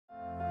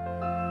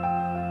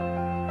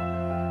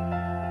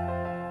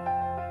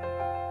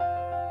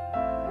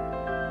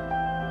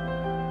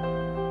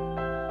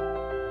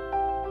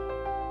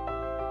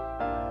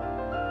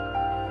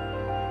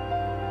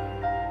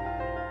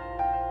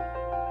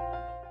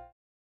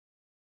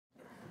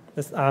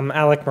I'm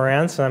Alec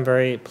Marantz, and I'm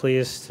very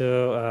pleased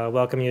to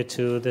welcome you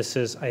to, this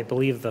is, I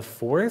believe, the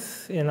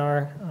fourth in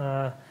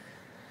our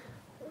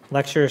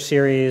lecture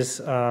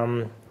series,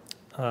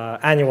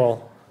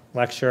 annual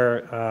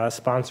lecture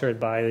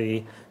sponsored by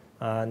the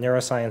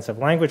Neuroscience of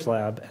Language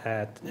Lab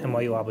at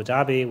NYU Abu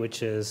Dhabi,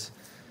 which is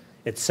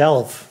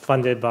itself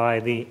funded by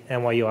the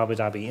NYU Abu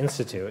Dhabi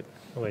Institute,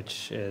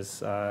 which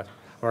is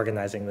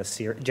organizing this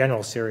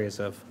general series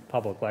of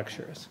public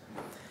lectures.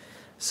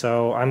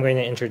 So I'm going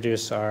to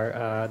introduce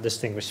our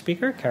distinguished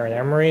speaker, Karen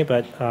Emmorey,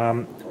 but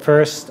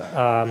first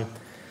I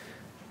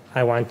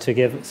want to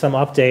give some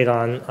update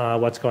on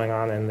what's going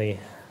on in the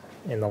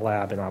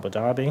lab in Abu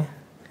Dhabi.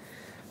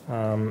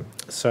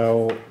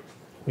 So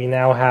we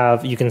now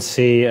have, you can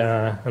see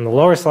in the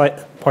lower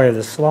part of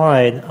the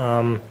slide,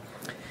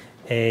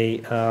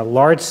 a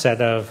large set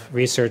of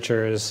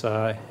researchers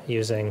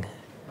using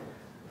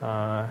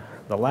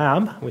the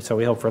lab. So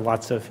we hope for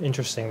lots of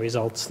interesting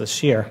results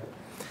this year.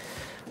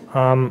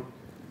 The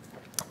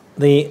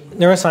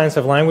Neuroscience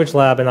of Language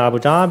Lab in Abu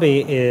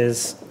Dhabi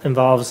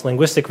involves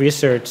linguistic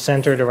research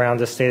centered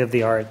around the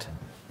state-of-the-art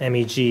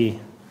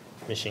MEG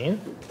machine.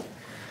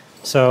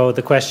 So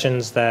the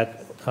questions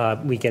that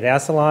we get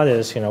asked a lot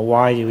is,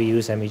 why do we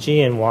use MEG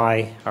and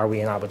why are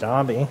we in Abu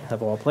Dhabi,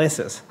 of all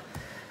places?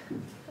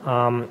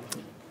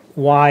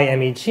 Why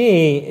MEG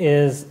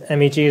is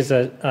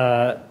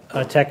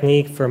a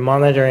technique for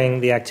monitoring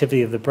the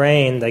activity of the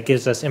brain that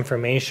gives us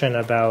information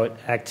about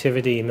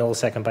activity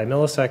millisecond by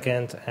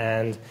millisecond,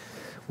 and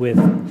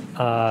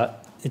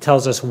it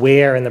tells us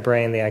where in the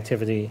brain the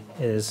activity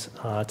is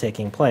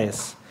taking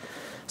place.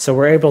 So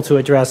we're able to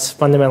address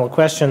fundamental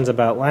questions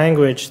about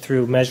language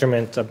through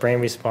measurement of brain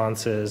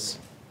responses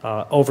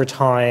over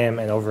time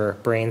and over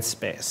brain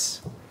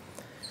space.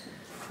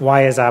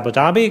 Why is Abu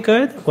Dhabi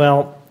good?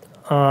 Well,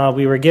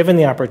 we were given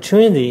the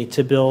opportunity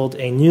to build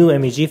a new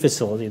MEG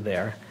facility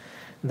there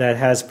that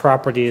has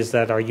properties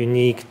that are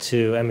unique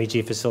to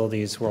MEG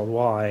facilities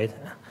worldwide.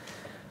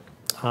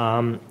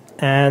 And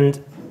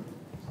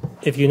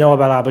if you know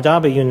about Abu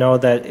Dhabi, you know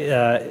that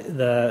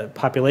the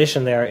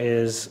population there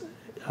is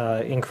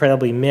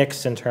incredibly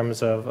mixed in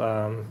terms of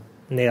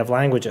native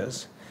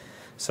languages.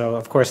 So,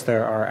 of course,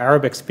 there are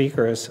Arabic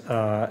speakers,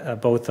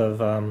 both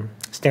of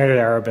standard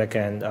Arabic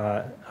and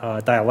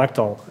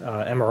dialectal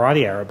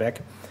Emirati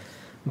Arabic,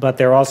 but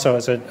there also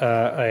is an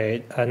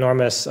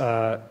enormous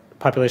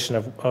population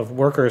of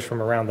workers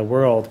from around the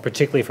world,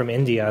 particularly from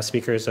India,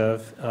 speakers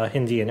of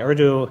Hindi and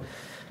Urdu,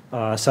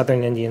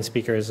 Southern Indian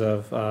speakers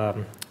of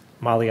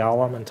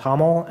Malayalam and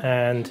Tamil,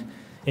 and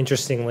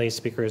interestingly,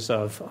 speakers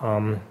of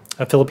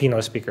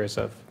Filipino speakers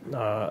of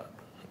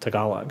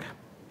Tagalog.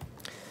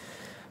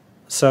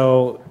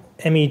 So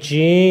MEG,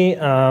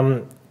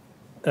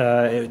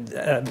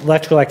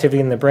 electrical activity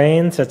in the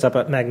brain, sets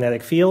up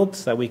magnetic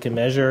fields that we can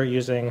measure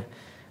using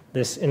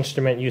this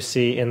instrument you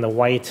see in the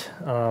white.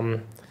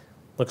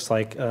 Looks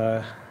like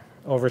an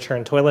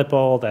overturned toilet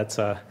bowl. That's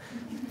a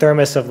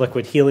thermos of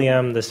liquid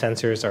helium. The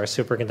sensors are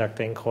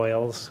superconducting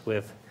coils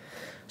with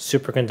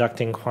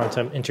superconducting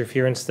quantum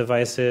interference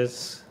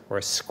devices, or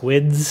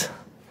SQUIDs.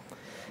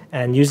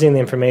 And using the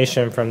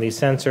information from these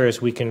sensors,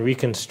 we can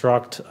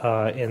reconstruct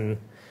in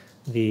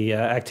the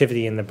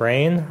activity in the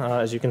brain,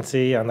 as you can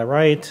see on the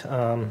right,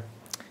 and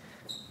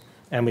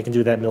we can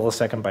do that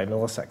millisecond by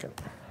millisecond.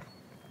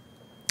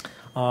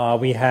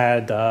 We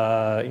had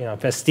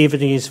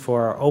festivities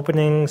for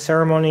opening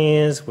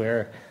ceremonies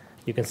where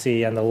you can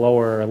see on the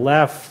lower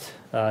left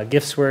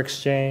gifts were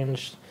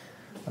exchanged.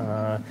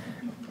 NYU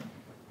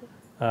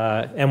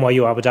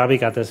Abu Dhabi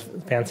got this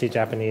fancy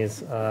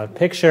Japanese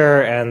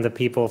picture, and the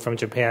people from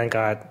Japan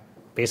got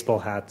baseball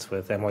hats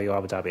with NYU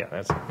Abu Dhabi on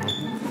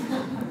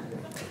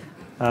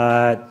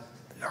it.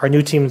 Our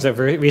new teams of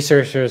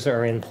researchers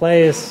are in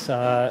place,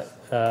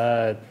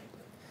 and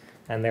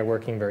they're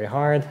working very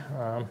hard.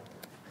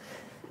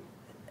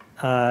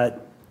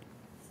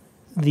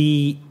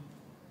 The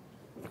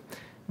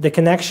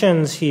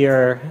connections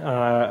here,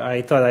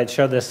 I thought I'd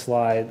show this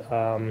slide.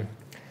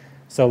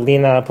 So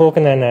Lena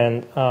Pulkkinen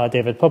and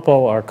David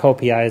Puppel are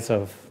co-PIs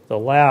of the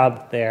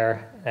lab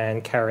there,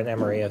 and Karen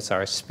Emmorey is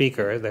our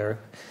speaker.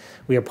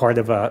 We are part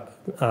of a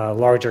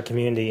larger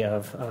community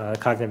of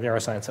cognitive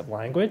neuroscience of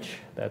language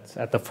that's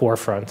at the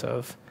forefront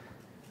of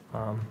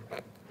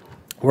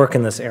work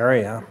in this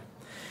area.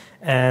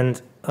 And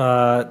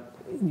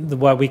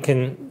what we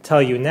can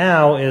tell you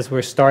now is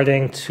we're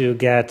starting to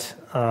get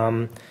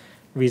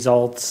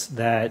results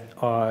that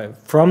are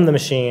from the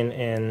machine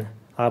in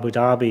Abu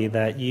Dhabi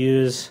that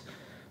use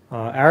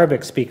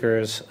Arabic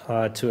speakers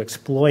to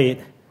exploit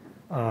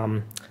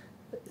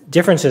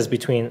differences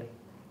between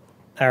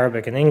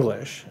Arabic and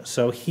English.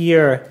 So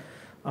here,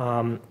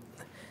 the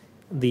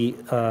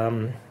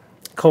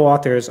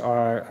co-authors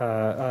are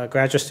a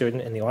graduate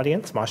student in the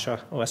audience,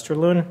 Masha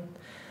Westerlund,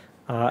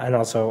 and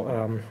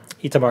also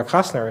Itamar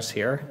Kostner is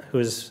here, who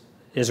is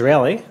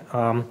Israeli.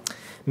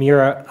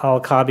 Mira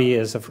Al-Kabi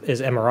is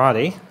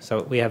Emirati,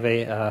 so we have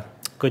a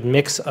good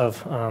mix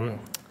of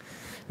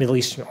Middle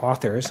Eastern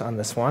authors on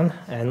this one,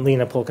 and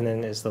Lena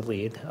Pulkkinen is the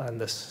lead on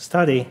this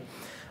study.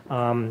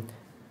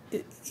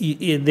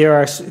 There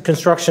are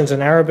constructions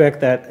in Arabic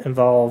that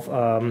involve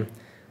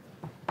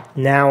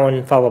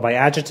noun followed by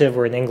adjective,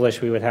 where in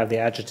English we would have the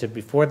adjective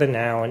before the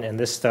noun, and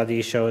this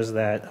study shows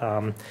that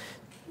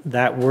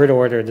that word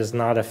order does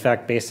not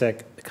affect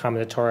basic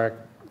combinatoric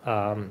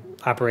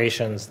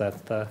operations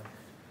that the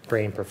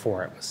brain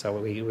performs. So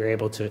we were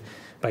able to,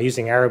 by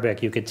using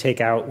Arabic, you could take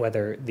out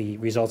whether the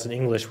results in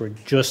English were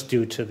just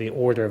due to the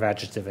order of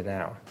adjective and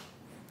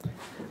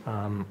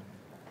noun.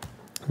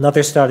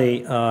 Another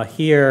study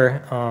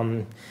here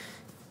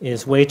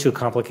is way too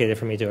complicated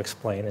for me to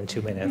explain in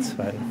 2 minutes,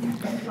 but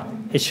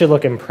it should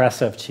look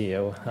impressive to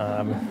you.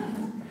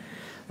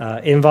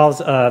 It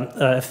involves an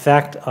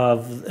effect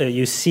of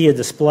you see a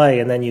display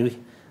and then you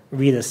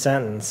read a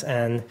sentence,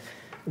 and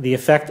the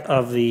effect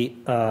of the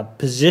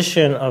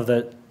position of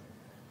the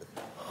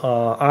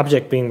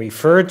object being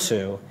referred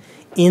to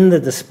in the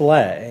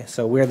display,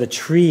 so where the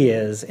tree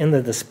is in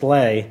the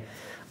display,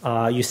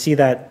 you see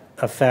that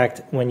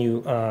effect when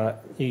you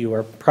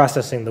are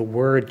processing the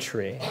word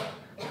tree.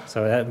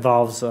 So that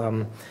involves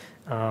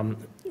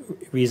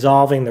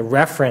resolving the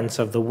reference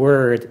of the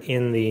word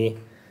in the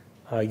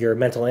your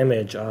mental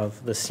image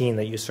of the scene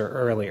that you saw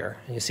earlier.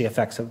 And you see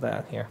effects of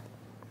that here.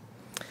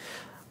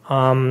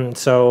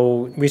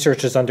 So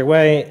research is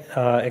underway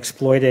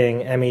exploiting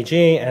MEG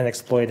and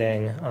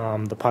exploiting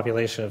the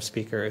population of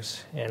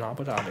speakers in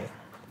Abu Dhabi.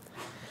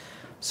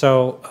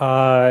 So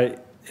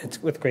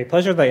it's with great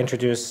pleasure that I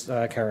introduce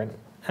Karen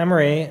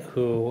Emmorey,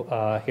 who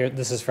here,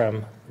 this is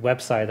from the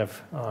website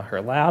of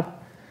her lab.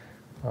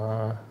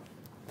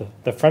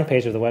 The front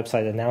page of the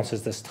website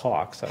announces this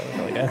talk, so it's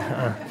really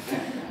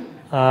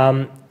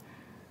good.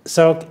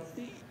 So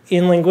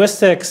in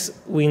linguistics,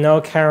 we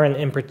know Karen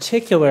in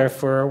particular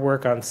for her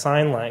work on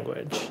sign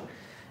language.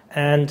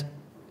 And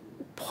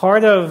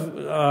part of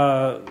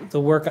the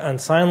work on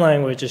sign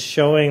language is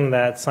showing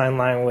that sign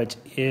language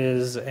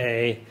is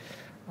a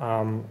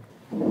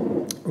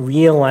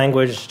real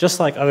language, just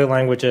like other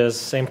languages,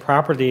 same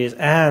properties,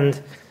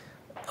 and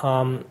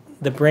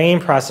the brain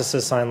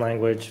processes sign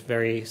language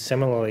very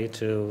similarly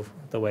to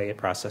the way it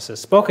processes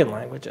spoken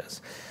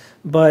languages.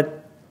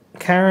 But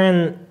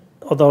Karen,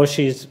 although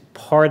she's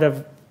part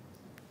of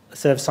a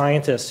set of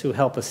scientists who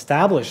help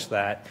establish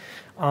that,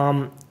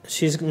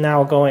 she's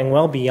now going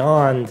well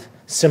beyond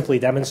simply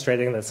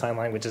demonstrating that sign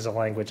language is a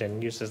language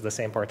and uses the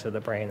same parts of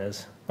the brain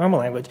as normal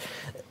language.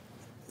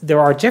 There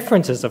are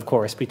differences, of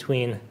course,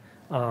 between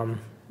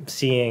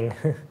seeing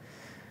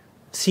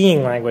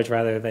language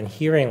rather than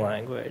hearing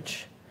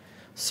language.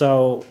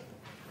 So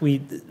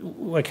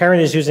what Karen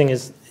is using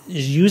is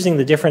using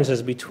the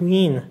differences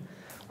between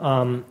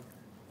the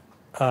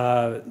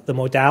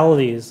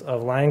modalities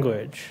of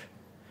language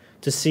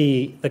to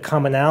see the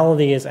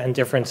commonalities and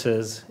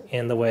differences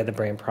in the way the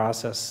brain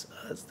processes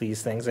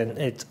these things, and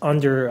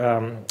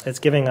it's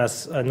giving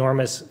us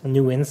enormous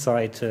new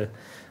insight to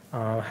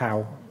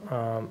how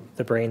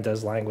the brain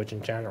does language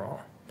in general.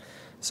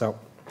 So,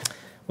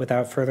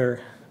 without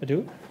further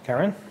ado,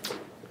 Karen.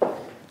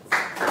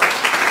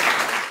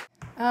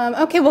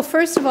 Okay, well,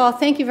 first of all,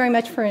 thank you very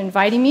much for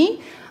inviting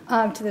me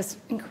to this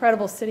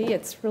incredible city.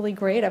 It's really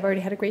great. I've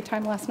already had a great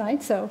time last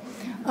night. So,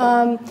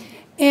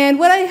 and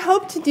what I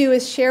hope to do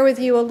is share with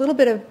you a little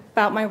bit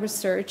about my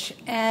research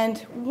and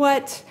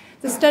what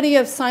the study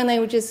of sign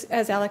languages,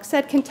 as Alex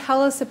said, can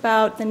tell us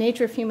about the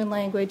nature of human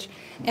language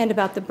and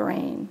about the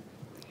brain.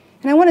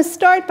 And I want to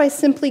start by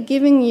simply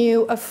giving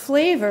you a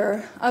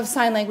flavor of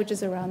sign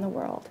languages around the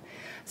world.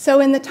 So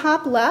in the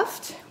top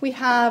left, we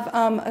have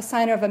a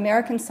signer of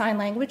American Sign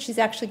Language. She's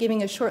actually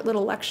giving a short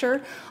little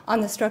lecture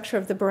on the structure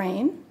of the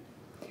brain.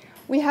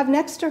 We have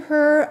next to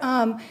her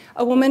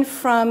a woman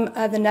from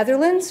the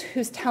Netherlands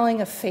who's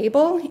telling a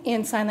fable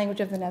in sign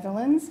language of the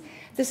Netherlands.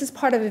 This is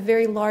part of a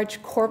very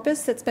large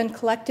corpus that's been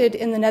collected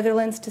in the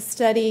Netherlands to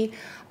study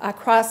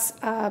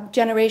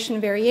cross-generation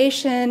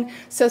variation,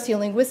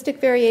 sociolinguistic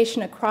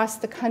variation across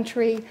the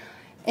country.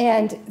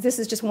 And this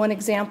is just one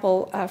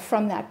example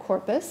from that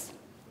corpus.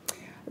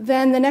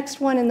 Then the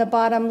next one in the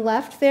bottom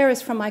left there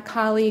is from my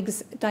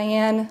colleagues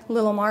Diane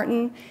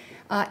Little-Martin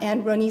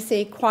and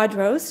Ronice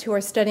Quadros, who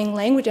are studying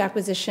language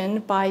acquisition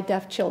by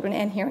deaf children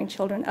and hearing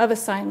children of a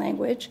sign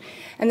language.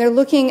 And they're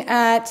looking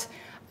at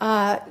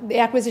the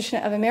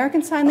acquisition of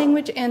American Sign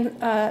Language and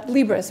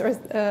Libras,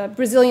 or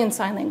Brazilian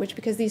Sign Language,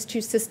 because these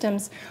two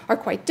systems are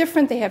quite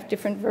different. They have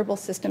different verbal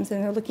systems,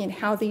 and they're looking at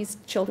how these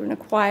children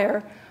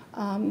acquire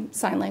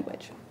sign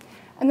language.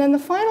 And then the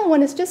final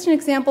one is just an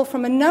example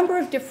from a number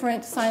of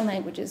different sign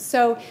languages.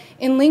 So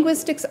in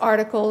linguistics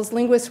articles,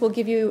 linguists will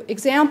give you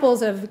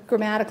examples of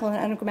grammatical and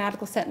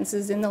ungrammatical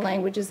sentences in the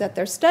languages that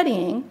they're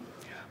studying.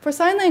 For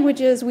sign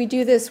languages, we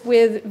do this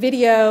with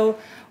video,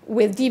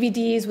 with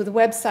DVDs, with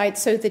websites,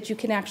 so that you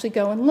can actually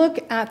go and look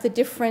at the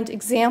different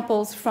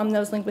examples from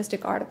those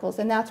linguistic articles,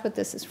 and that's what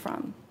this is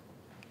from.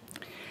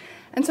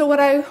 And so what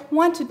I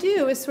want to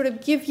do is sort of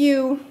give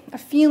you a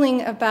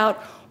feeling about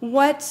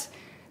what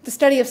the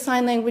study of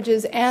sign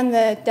languages and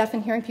the deaf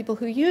and hearing people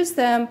who use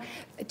them,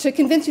 to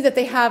convince you that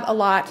they have a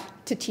lot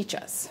to teach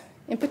us.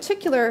 In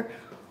particular,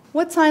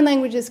 what sign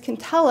languages can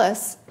tell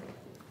us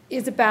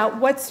is about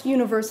what's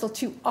universal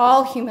to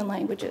all human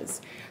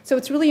languages. So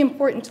it's really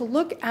important to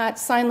look at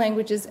sign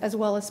languages as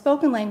well as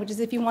spoken languages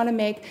if you want to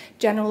make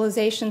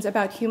generalizations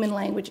about human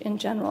language in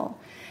general.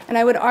 And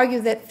I would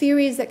argue that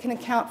theories that can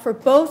account for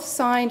both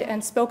signed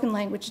and spoken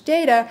language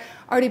data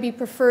are to be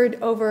preferred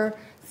over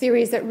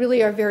theories that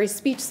really are very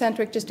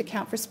speech-centric, just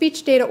account for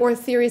speech data, or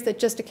theories that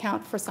just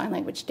account for sign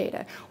language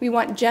data. We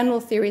want general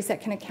theories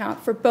that can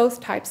account for both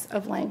types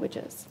of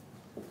languages.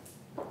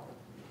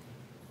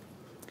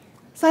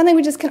 Sign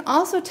languages can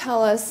also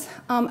tell us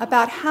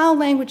about how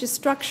language is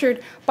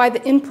structured by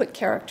the input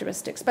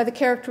characteristics, by the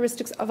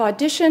characteristics of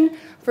audition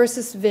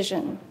versus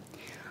vision.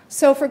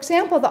 So, for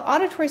example, the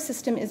auditory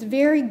system is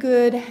very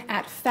good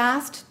at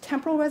fast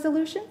temporal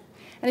resolution.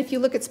 And if you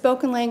look at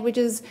spoken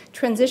languages,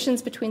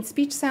 transitions between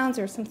speech sounds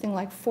are something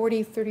like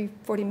 40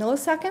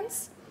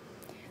 milliseconds.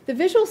 The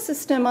visual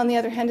system, on the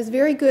other hand, is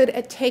very good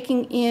at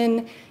taking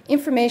in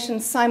information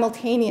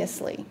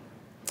simultaneously.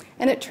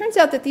 And it turns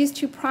out that these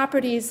two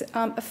properties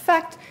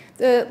affect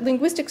the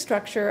linguistic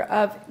structure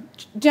of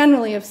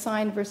generally of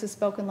signed versus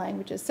spoken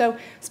languages. So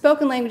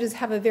spoken languages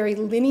have a very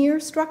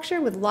linear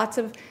structure with lots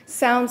of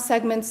sound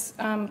segments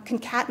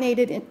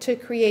concatenated to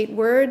create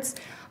words,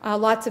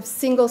 lots of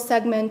single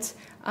segment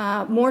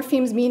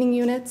morphemes, meaning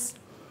units.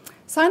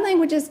 Sign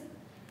languages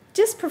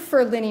just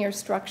prefer linear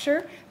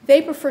structure.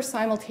 They prefer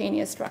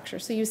simultaneous structure.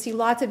 So you see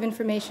lots of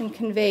information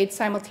conveyed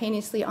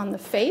simultaneously on the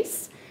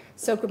face,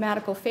 so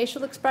grammatical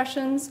facial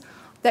expressions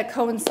that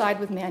coincide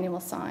with manual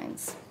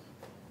signs.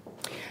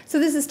 So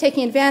this is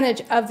taking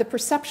advantage of the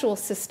perceptual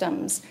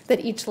systems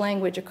that each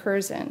language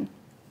occurs in.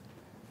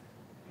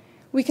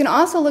 We can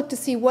also look to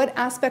see what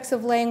aspects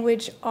of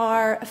language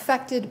are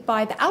affected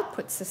by the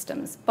output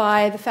systems,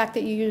 by the fact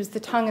that you use the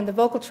tongue and the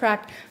vocal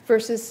tract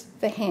versus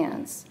the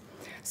hands.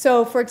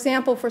 So, for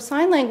example, for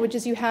sign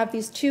languages, you have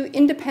these two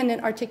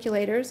independent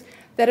articulators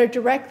that are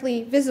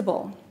directly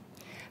visible.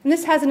 And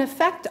this has an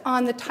effect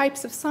on the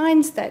types of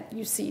signs that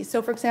you see.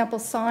 So, for example,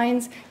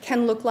 signs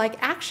can look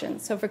like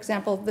actions. So, for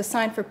example, the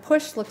sign for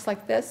push looks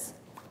like this.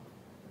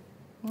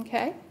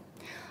 Okay?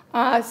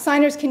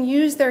 Signers can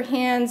use their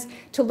hands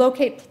to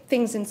locate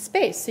things in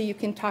space. So you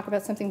can talk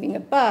about something being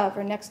above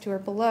or next to or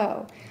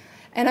below.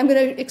 And I'm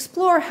going to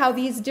explore how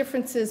these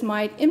differences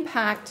might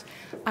impact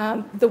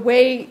the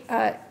way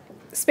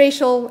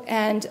spatial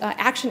and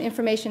action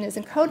information is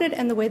encoded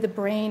and the way the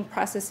brain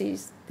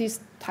processes these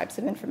types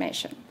of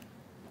information.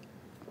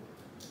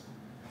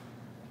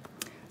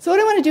 So what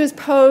I want to do is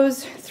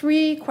pose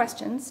 3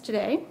 questions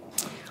today.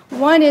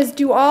 One is,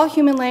 do all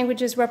human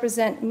languages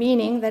represent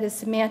meaning, that is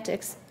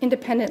semantics,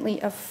 independently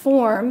of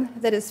form,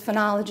 that is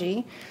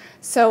phonology?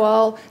 So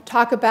I'll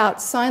talk about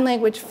sign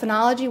language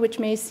phonology, which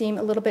may seem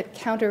a little bit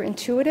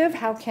counterintuitive.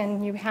 How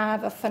can you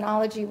have a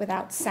phonology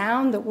without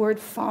sound? The word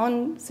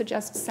phon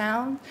suggests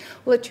sound.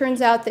 Well, it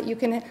turns out that you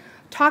can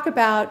talk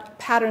about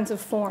patterns of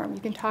form.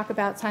 You can talk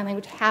about sign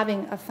language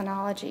having a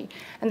phonology.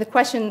 And the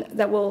question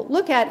that we'll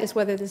look at is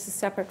whether this is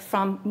separate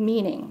from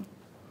meaning.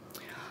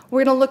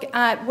 We're going to look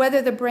at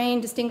whether the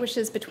brain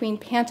distinguishes between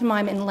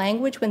pantomime and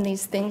language when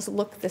these things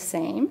look the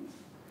same.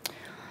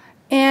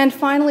 And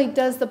finally,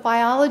 does the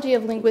biology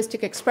of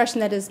linguistic expression,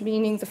 that is,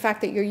 meaning the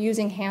fact that you're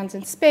using hands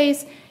in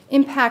space,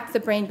 impact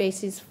the brain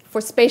bases for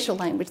spatial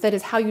language, that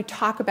is, how you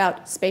talk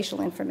about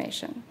spatial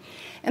information?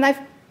 And I've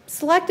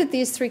selected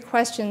these 3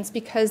 questions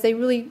because they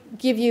really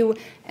give you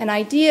an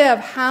idea of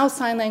how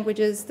sign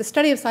languages, the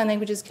study of sign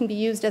languages, can be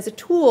used as a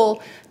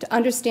tool to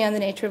understand the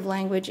nature of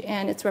language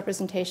and its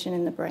representation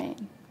in the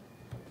brain.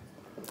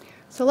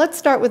 So let's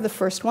start with the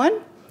first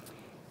one.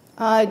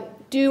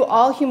 Do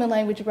all human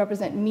languages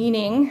represent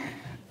meaning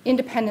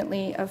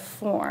independently of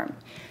form?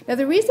 Now,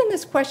 the reason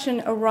this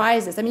question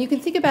arises, I mean, you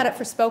can think about it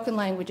for spoken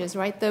languages,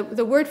 right?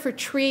 The word for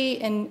tree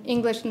in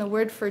English and the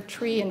word for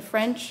tree in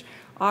French,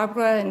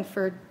 arbre, and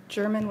for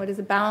German, what is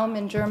a Baum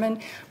in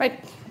German,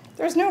 right?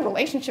 There's no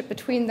relationship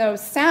between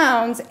those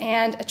sounds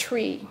and a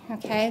tree,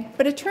 okay?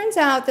 But it turns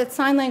out that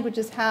sign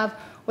languages have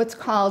what's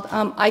called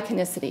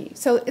iconicity.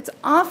 So it's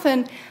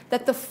often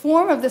that the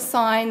form of the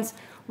signs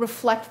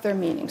reflect their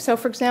meaning. So,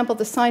 for example,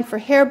 the sign for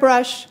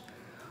hairbrush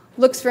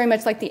looks very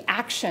much like the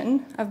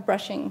action of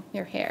brushing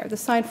your hair. The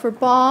sign for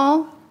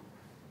ball,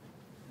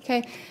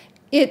 okay,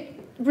 it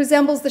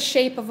resembles the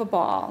shape of a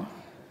ball.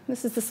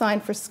 This is the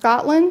sign for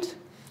Scotland.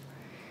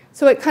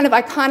 So it kind of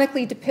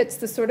iconically depicts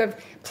the sort of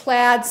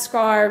plaid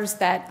scarves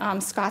that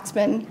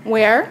Scotsmen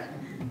wear.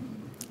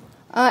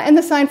 And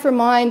the sign for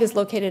mind is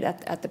located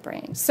at the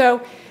brain.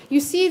 So you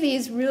see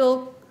these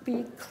real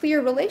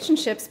clear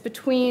relationships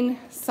between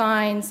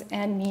signs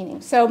and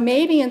meaning. So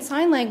maybe in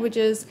sign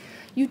languages,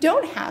 you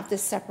don't have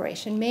this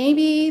separation.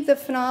 Maybe the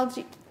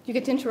phonology, you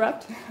get to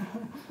interrupt?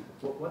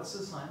 What's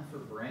the sign for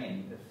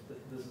brain if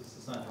this is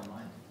the sign for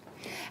mind?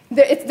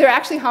 They're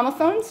actually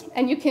homophones,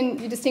 and you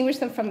distinguish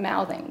them from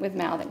mouthing, with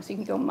mouthing. So you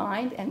can go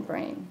mind and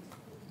brain.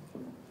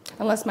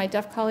 Unless my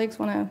deaf colleagues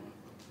want to,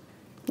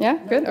 yeah,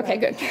 good? Okay,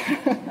 good.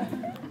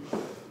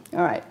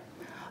 All right.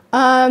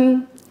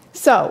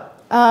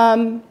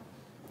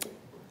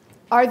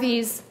 Are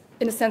these,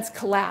 in a sense,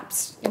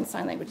 collapsed in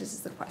sign languages is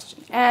the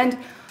question. And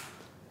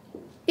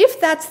if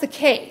that's the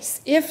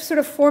case, if sort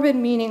of form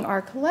and meaning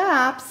are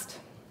collapsed,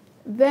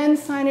 then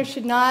signers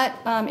should not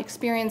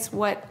experience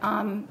what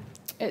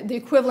the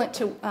equivalent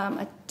to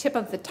a tip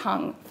of the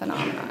tongue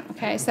phenomenon.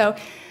 Okay, so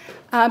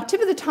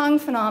tip of the tongue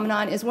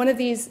phenomenon is one of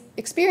these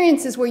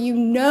experiences where you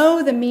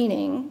know the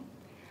meaning,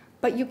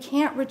 but you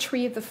can't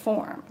retrieve the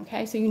form.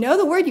 Okay, so you know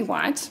the word you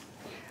want,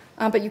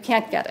 but you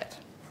can't get it.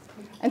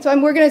 And so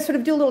we're going to sort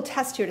of do a little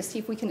test here to see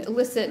if we can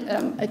elicit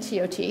a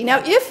TOT.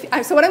 Now,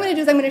 so what I'm going to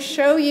do is I'm going to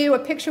show you a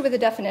picture with a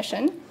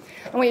definition.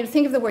 I want you to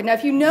think of the word. Now,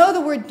 if you know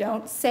the word,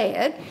 don't say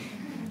it,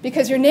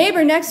 because your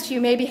neighbor next to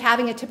you may be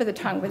having a tip of the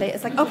tongue where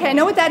it's like, okay, I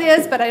know what that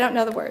is, but I don't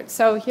know the word.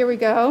 So here we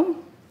go.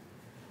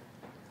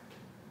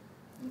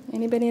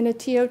 Anybody in a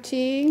TOT?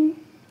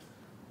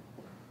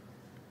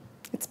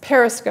 It's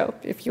periscope,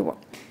 if you will.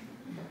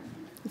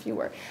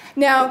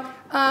 Now,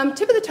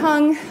 tip of the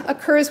tongue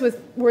occurs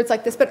with words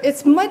like this, but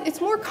it's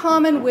more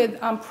common with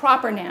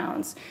proper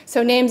nouns.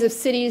 So names of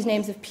cities,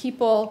 names of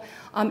people,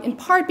 in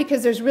part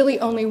because there's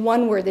really only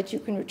one word that you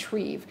can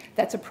retrieve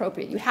that's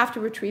appropriate. You have to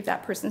retrieve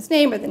that person's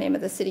name or the name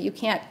of the city. You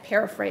can't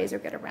paraphrase or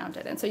get around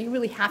it. And so you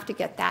really have to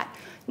get that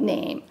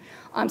name.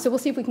 So we'll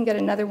see if we can get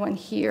another one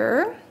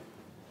here.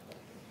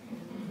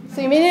 So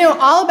you may know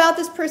all about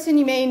this person.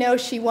 You may know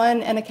she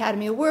won an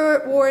Academy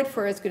Award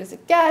for As Good as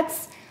It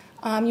Gets.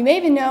 You may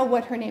even know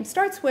what her name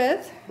starts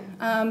with,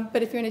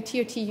 but if you're in a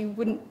TOT, you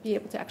wouldn't be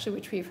able to actually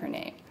retrieve her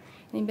name.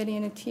 Anybody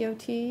in a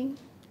TOT?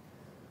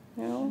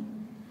 No?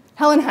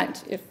 Helen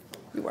Hunt, if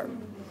you were.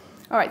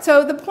 All right,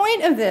 so the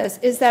point of this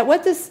is that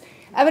what this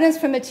evidence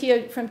from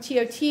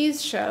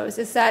TOTs shows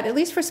is that, at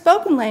least for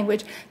spoken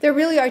language, there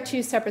really are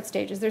two separate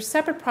stages. There's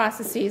separate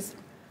processes,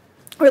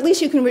 or at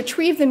least you can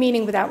retrieve the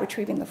meaning without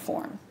retrieving the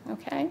form,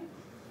 okay?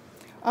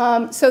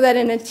 So that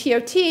in a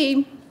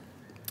TOT,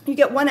 you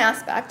get one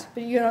aspect,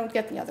 but you don't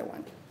get the other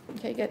one.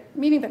 Okay, you get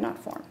meaning but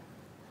not form.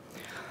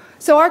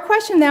 So our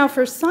question now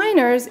for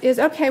signers is,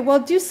 okay, well,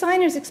 do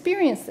signers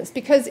experience this?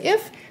 Because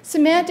if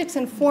semantics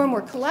and form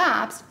were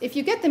collapsed, if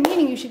you get the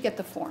meaning, you should get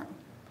the form.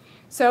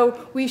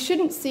 So we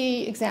shouldn't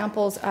see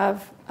examples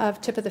of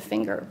tip of the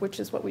finger, which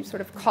is what we've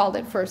sort of called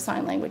it for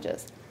sign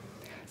languages.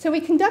 So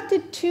we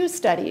conducted two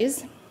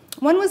studies.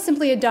 One was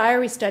simply a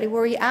diary study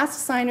where we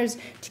asked signers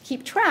to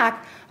keep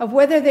track of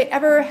whether they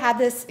ever had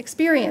this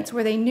experience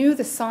where they knew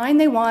the sign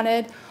they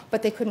wanted,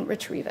 but they couldn't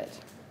retrieve it.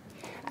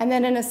 And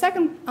then in a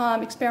second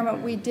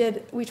experiment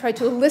we tried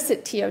to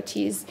elicit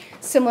TOTs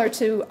similar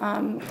to,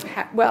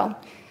 well,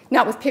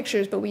 not with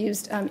pictures, but we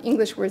used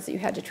English words that you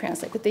had to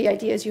translate. But the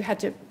idea is you had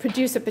to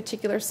produce a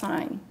particular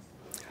sign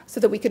so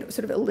that we could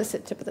sort of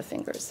elicit tip of the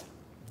fingers.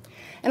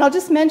 And I'll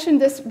just mention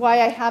this, why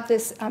I have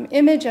this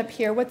image up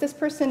here. What this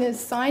person is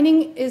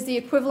signing is the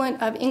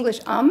equivalent of English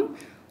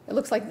It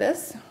looks like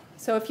this.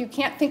 So if you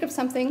can't think of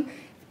something,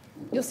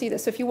 you'll see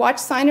this. So if you watch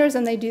signers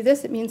and they do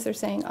this, it means they're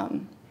saying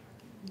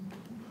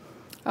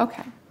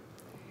Okay.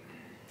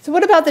 So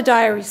what about the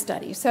diary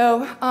study?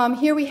 So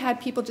here we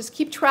had people just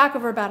keep track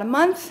over about a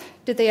month.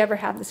 Did they ever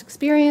have this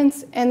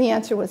experience? And the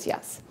answer was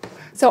yes.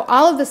 So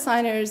all of the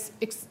signers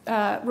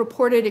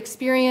reported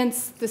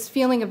experience this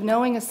feeling of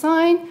knowing a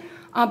sign,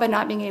 but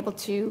not being able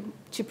to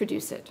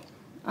produce it.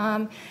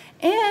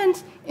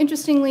 And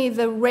interestingly,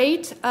 the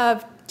rate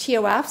of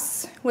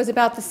TOFs was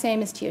about the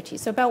same as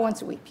TOTs. So about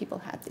once a week, people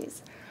had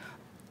these.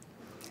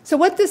 So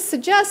what this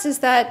suggests is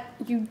that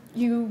you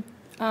do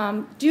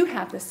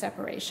have this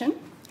separation.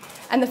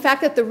 And the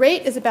fact that the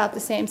rate is about the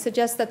same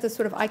suggests that the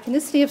sort of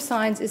iconicity of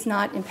signs is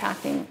not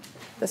impacting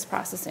this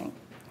processing.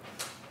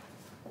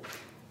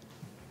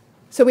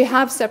 So we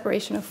have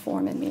separation of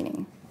form and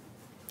meaning.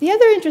 The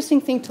other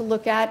interesting thing to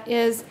look at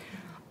is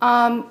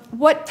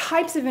what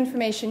types of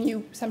information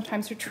you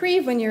sometimes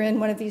retrieve when you're in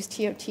one of these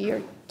TOT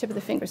or tip of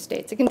the finger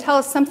states. It can tell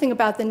us something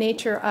about the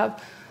nature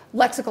of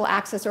lexical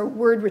access or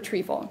word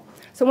retrieval.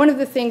 So one of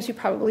the things you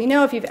probably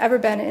know if you've ever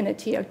been in a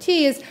TOT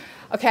is,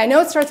 okay, I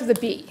know it starts with a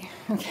B,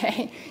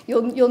 okay?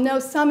 You'll know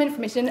some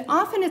information, and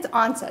often it's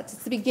onsets,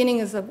 it's the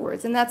beginnings of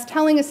words, and that's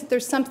telling us that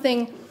there's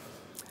something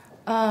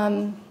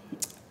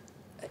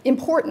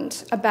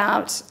important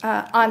about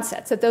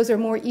onsets, that those are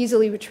more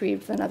easily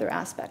retrieved than other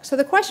aspects. So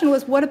the question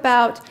was, what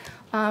about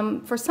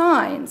for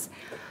signs?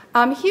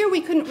 Here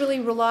we couldn't really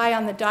rely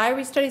on the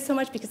diary study so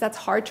much because that's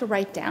hard to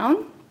write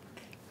down.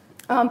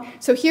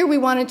 So here we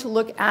wanted to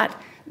look at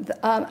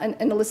an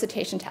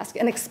elicitation task,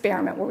 an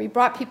experiment, where we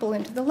brought people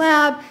into the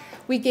lab.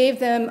 We gave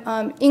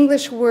them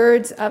English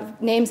words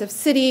of names of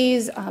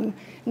cities,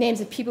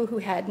 names of people who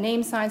had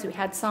name signs, who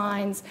had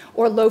signs,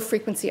 or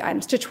low-frequency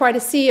items, to try to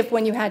see if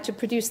when you had to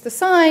produce the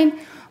sign,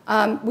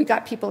 we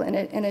got people in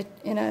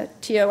a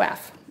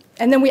TOF.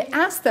 And then we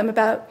asked them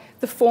about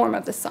the form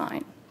of the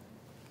sign.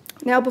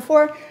 Now,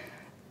 before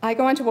I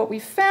go on to what we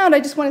found, I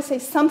just want to say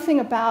something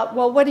about,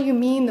 well, what do you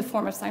mean the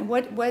form of sign?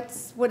 What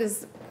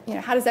is,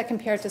 how does that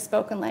compare to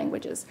spoken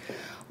languages?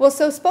 Well,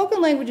 so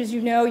spoken languages,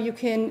 you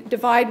can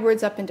divide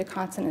words up into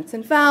consonants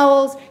and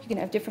vowels. You can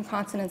have different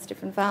consonants,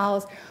 different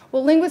vowels.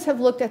 Well, linguists have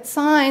looked at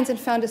signs and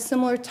found a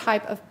similar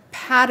type of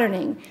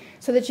patterning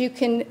so that you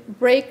can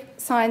break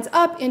signs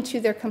up into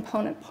their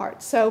component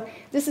parts. So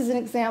this is an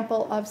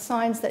example of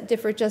signs that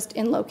differ just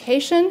in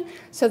location.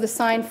 So the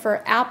sign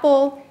for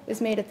apple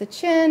is made at the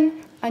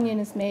chin, onion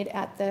is made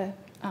at the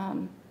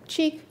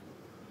cheek.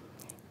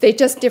 They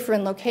just differ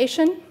in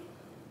location.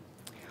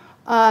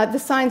 The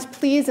signs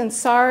please and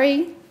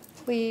sorry,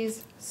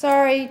 please,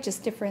 sorry,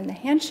 just differ in the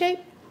hand shape.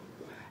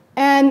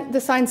 And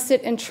the signs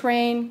sit and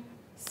train,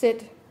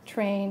 sit,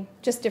 train,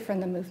 just differ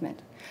in the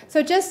movement.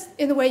 So just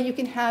in the way you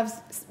can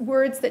have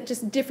words that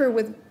just differ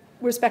with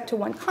respect to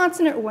one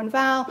consonant or one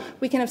vowel,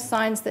 we can have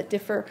signs that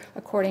differ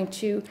according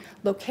to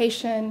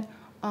location,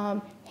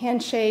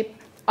 hand shape,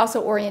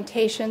 also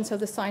orientation. So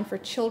the sign for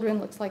children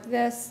looks like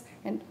this,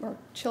 or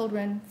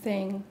children,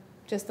 thing,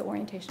 just the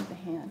orientation of the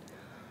hand,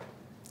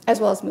 as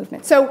well as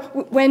movement. So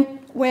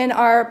when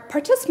our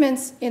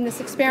participants in this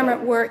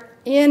experiment were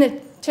in a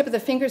tip of the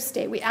finger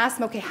state, we asked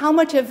them, okay, how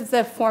much of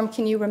the form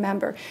can you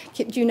remember?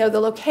 Do you know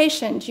the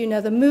location? Do you know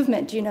the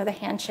movement? Do you know the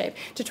hand shape?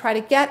 To try to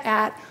get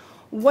at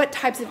what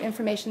types of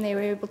information they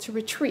were able to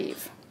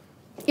retrieve,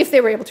 if they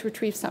were able to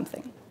retrieve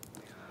something.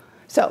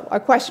 So our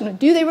question was,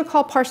 do they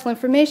recall partial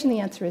information?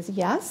 The answer is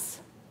yes.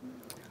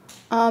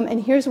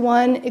 And here's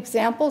one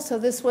example. So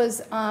this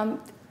was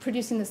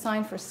producing the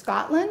sign for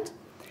Scotland.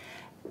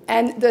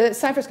 And the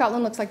sign for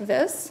Scotland looks like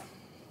this.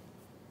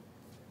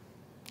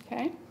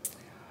 Okay.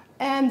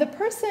 And the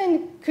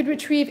person could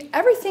retrieve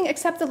everything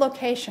except the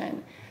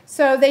location.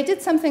 So they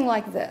did something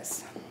like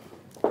this.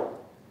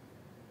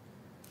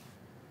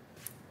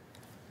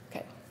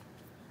 Okay.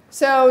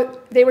 So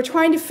they were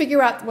trying to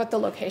figure out what the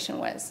location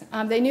was.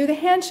 They knew the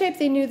hand shape,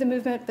 they knew the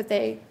movement, but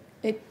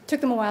it took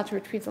them a while to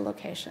retrieve the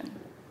location.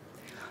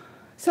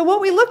 So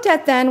what we looked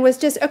at then was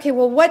just, okay,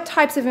 well, what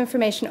types of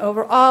information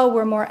overall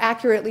were more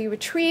accurately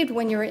retrieved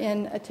when you're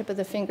in a tip of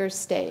the finger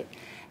state?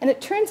 And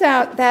it turns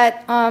out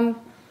that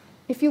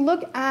if you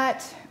look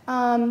at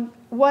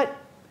what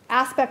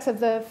aspects of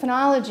the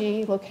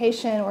phonology,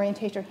 location,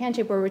 orientation, or hand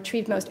shape were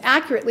retrieved most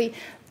accurately,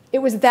 it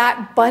was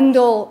that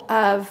bundle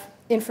of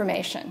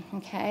information,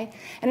 okay?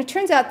 And it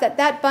turns out that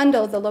that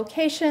bundle, the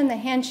location, the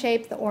hand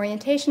shape, the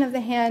orientation of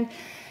the hand,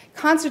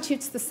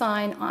 constitutes the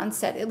sign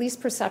onset, at least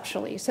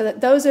perceptually, so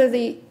that those are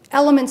the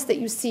elements that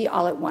you see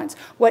all at once.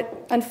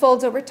 What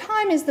unfolds over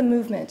time is the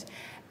movement.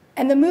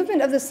 And the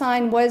movement of the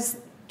sign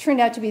turned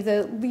out to be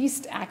the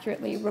least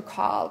accurately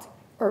recalled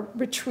or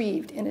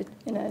retrieved in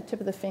a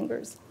tip of the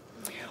fingers.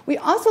 We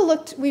also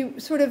we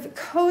sort of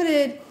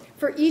coded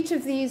for each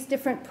of these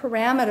different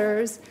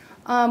parameters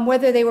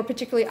whether they were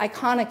particularly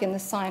iconic in the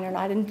sign or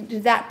not, and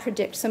did that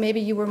predict? So maybe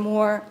you were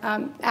more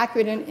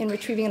accurate in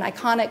retrieving an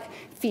iconic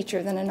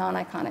feature than a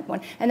non-iconic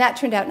one, and that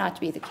turned out not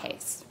to be the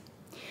case.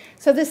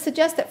 So this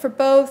suggests that for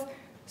both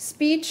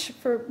speech,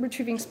 for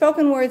retrieving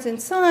spoken words and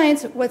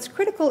signs, what's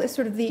critical is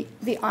sort of the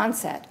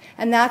onset,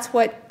 and that's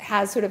what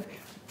has sort of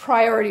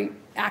priority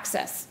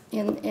access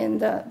in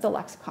the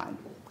lexicon.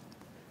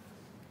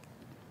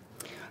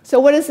 So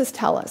what does this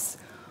tell us?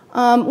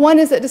 One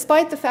is that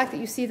despite the fact that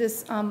you see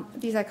these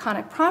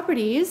iconic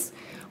properties,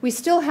 we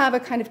still have a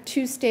kind of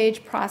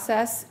two-stage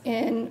process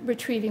in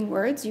retrieving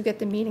words. You get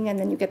the meaning and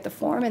then you get the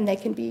form, and they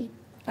can be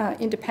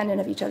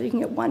independent of each other. You can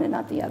get one and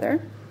not the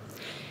other.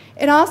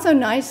 It also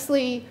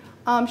nicely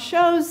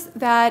shows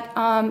that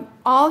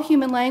all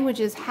human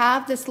languages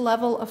have this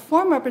level of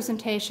form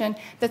representation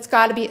that's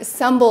got to be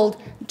assembled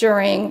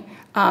during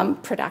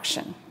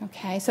production.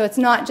 Okay? So it's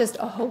not just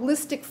a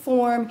holistic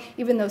form.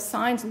 Even though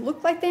signs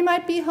look like they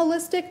might be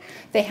holistic,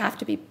 they have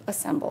to be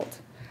assembled.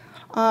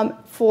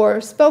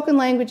 For spoken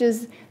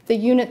languages, the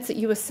units that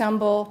you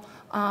assemble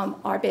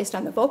are based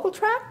on the vocal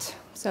tract,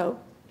 so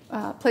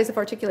place of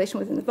articulation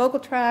within the vocal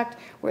tract,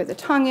 where the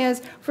tongue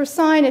is. For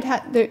sign,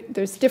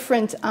 there's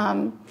different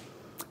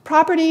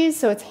properties,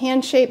 so it's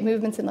hand shape,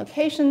 movements, and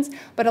locations,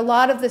 but a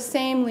lot of the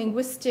same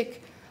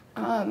linguistic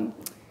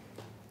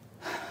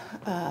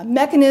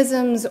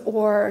mechanisms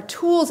or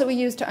tools that we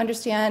use to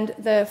understand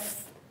the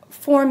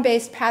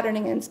form-based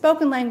patterning in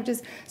spoken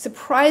languages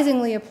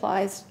surprisingly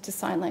applies to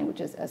sign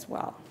languages as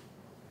well.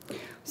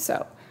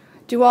 So,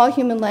 do all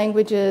human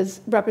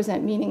languages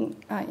represent meaning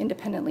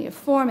independently of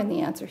form? And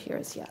the answer here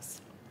is yes.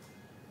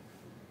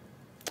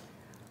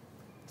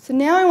 So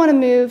now I want to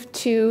move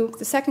to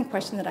the second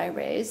question that I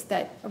raised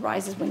that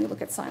arises when you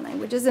look at sign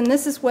languages, and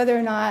this is whether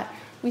or not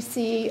we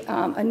see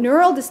a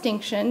neural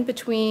distinction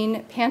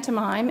between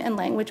pantomime and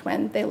language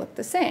when they look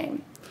the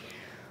same.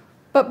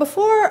 But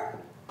before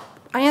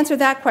I answer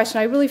that question,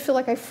 I really feel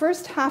like I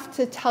first have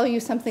to tell you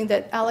something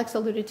that Alex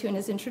alluded to in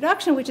his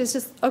introduction, which is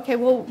just, okay,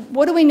 well,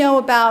 what do we know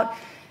about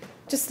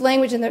just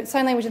language and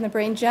sign language in the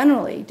brain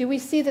generally? Do we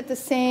see that the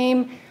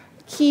same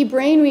key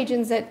brain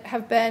regions that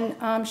have been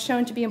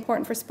shown to be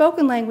important for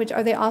spoken language,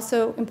 are they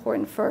also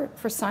important for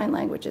sign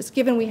languages,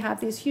 given we have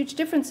these huge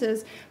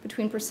differences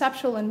between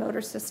perceptual and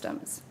motor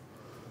systems?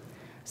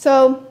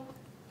 So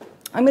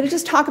I'm going to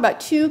just talk about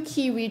two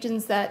key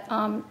regions that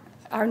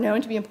are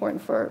known to be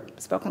important for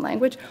spoken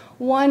language.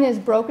 One is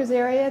Broca's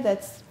area,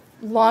 that's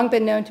long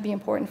been known to be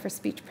important for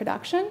speech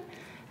production.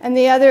 And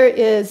the other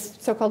is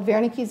so-called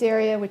Wernicke's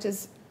area, which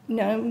is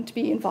known to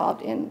be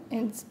involved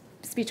in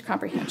speech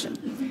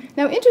comprehension.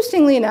 Now,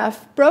 interestingly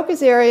enough,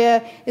 Broca's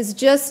area is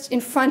just in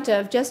front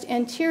of, just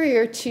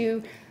anterior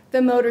to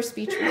the motor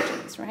speech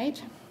regions,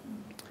 right?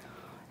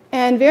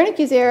 And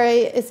Wernicke's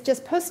area is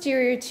just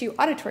posterior to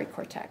auditory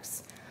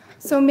cortex.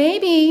 So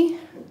maybe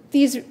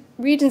these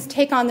regions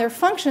take on their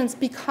functions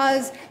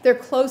because they're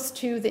close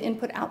to the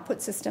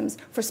input-output systems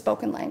for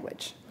spoken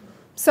language.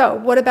 So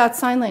what about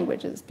sign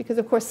languages? Because,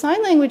 of course,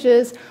 sign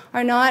languages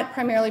are not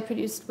primarily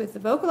produced with the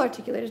vocal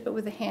articulators, but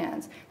with the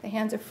hands. The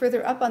hands are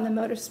further up on the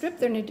motor strip.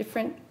 They're in a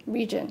different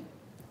region.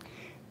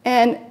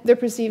 And they're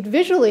perceived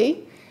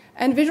visually,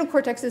 and visual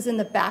cortex is in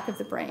the back of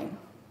the brain.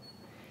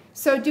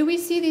 So do we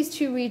see these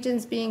two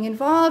regions being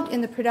involved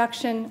in the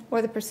production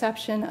or the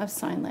perception of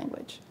sign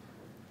language?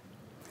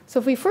 So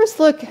if we first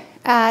look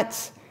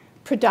at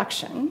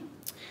production,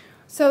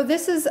 so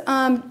this is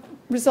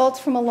results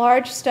from a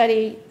large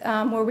study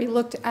where we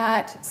looked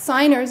at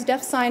signers,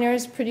 deaf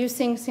signers,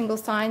 producing single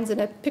signs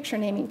in a picture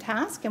naming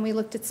task, and we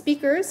looked at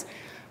speakers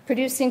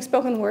producing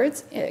spoken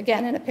words,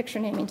 again in a picture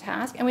naming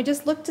task, and we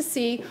just looked to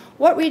see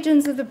what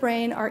regions of the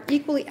brain are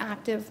equally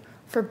active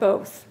for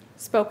both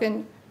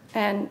spoken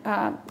and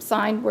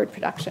signed word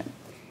production.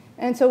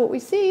 And so what we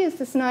see is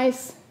this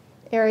nice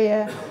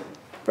area.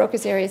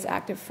 Broca's area is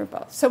active for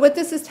both. So what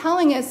this is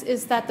telling us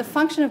is that the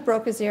function of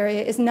Broca's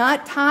area is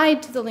not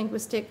tied to the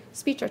linguistic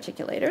speech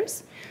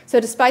articulators. So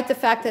despite the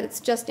fact that it's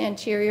just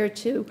anterior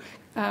to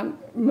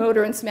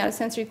motor and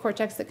somatosensory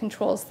cortex that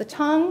controls the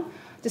tongue,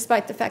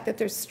 despite the fact that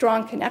there's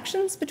strong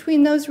connections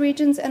between those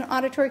regions and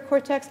auditory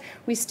cortex,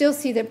 we still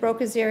see that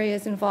Broca's area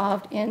is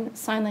involved in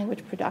sign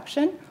language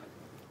production.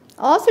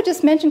 I'll also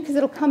just mention, because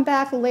it'll come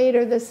back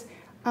later, this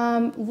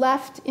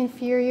left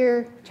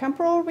inferior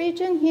temporal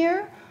region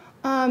here.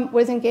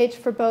 Was engaged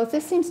for both.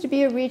 This seems to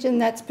be a region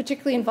that's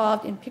particularly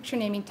involved in picture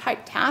naming type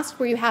tasks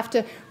where you have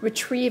to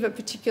retrieve a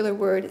particular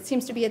word. It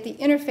seems to be at the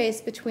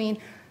interface between,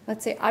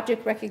 let's say,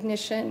 object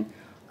recognition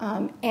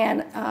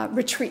and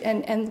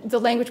the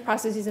language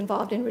processes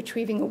involved in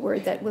retrieving a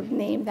word that would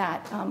name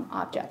that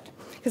object,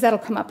 because that'll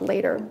come up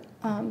later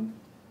in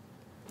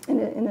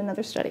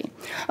another study.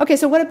 Okay,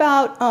 so what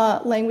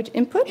about language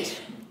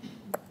input?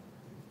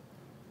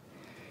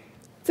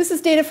 This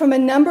is data from a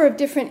number of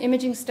different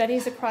imaging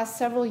studies across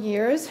several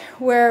years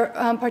where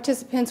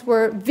participants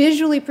were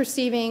visually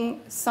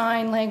perceiving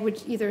sign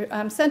language, either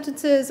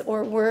sentences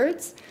or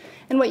words.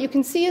 And what you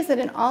can see is that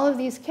in all of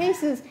these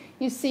cases,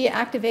 you see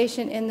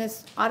activation in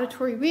this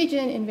auditory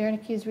region, in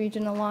Wernicke's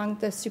region along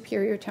the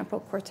superior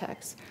temporal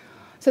cortex.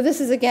 So this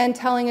is, again,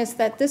 telling us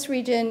that this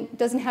region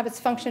doesn't have its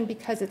function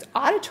because it's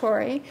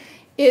auditory.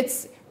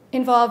 It's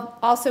involved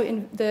also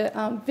in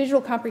the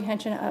visual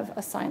comprehension of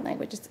a sign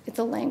language. It's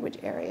a language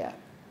area.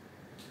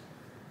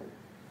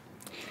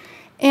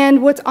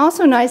 And what's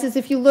also nice is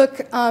if you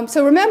look,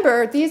 so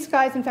remember, these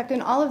guys, in fact,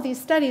 in all of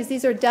these studies,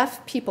 these are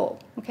deaf people,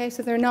 okay?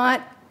 So they're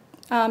not,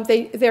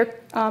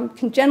 they're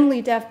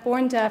congenitally deaf,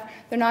 born deaf,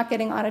 they're not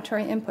getting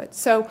auditory input.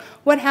 So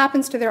what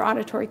happens to their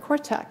auditory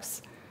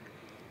cortex?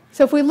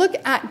 So if we look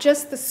at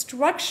just the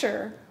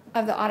structure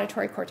of the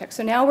auditory cortex,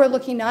 so now we're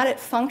looking not at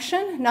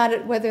function, not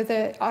at whether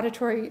the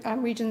auditory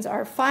regions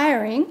are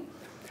firing,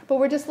 but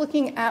we're just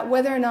looking at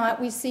whether or not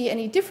we see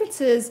any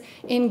differences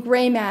in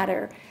gray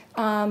matter.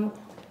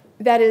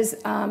 That is,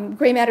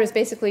 gray matter is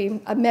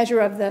basically a measure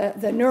of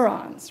the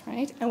neurons,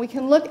 right? And we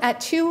can look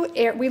at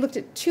we looked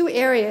at two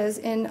areas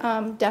in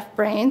deaf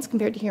brains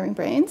compared to hearing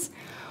brains.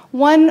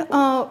 One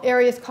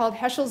area is called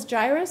Heschel's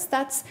gyrus.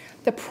 That's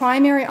the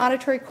primary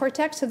auditory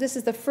cortex. So this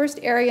is the first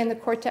area in the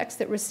cortex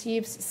that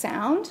receives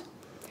sound.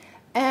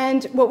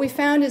 And what we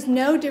found is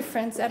no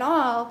difference at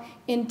all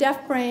in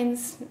deaf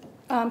brains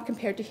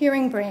compared to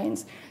hearing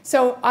brains.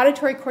 So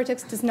auditory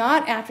cortex does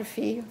not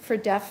atrophy for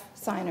deaf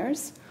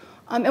signers.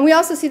 And we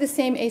also see the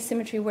same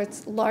asymmetry where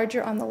it's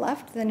larger on the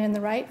left than in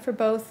the right for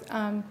both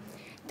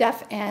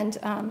deaf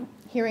and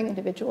hearing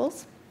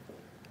individuals.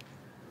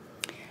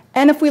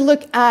 And if we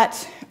look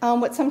at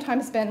what's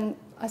sometimes been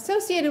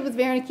associated with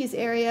Wernicke's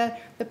area,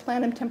 the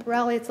planum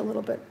temporale, it's a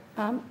little bit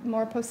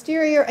more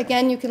posterior.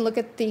 Again, you can look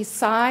at the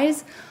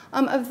size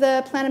of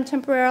the planum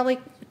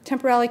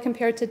temporale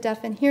compared to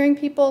deaf and hearing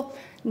people.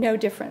 No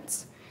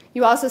difference.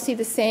 You also see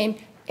the same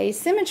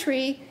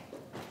asymmetry,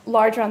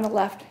 larger on the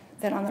left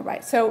than on the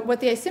right. So what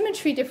the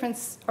asymmetry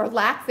difference, or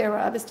lack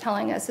thereof, is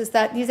telling us is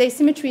that these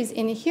asymmetries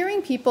in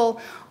hearing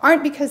people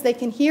aren't because they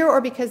can hear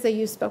or because they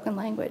use spoken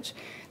language.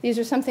 These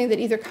are something that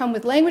either come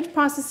with language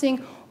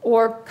processing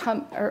or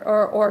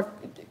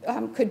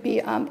could be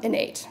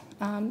innate.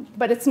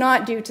 But it's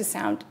not due to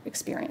sound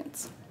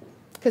experience,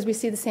 because we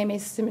see the same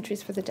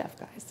asymmetries for the deaf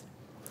guys.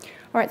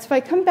 All right, so if I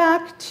come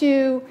back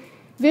to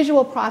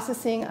visual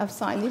processing of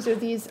sign, these are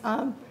these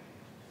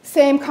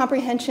same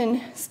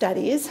comprehension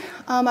studies.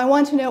 I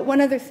want to note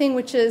one other thing,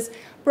 which is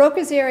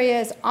Broca's area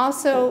is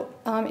also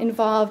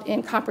involved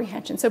in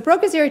comprehension. So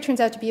Broca's area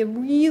turns out to be a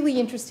really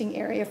interesting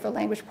area for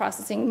language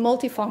processing,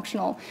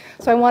 multifunctional.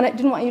 So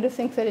didn't want you to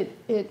think that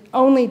it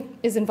only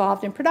is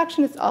involved in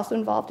production, it's also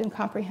involved in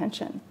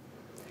comprehension.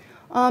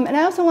 And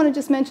I also want to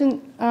just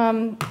mention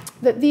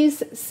that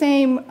these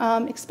same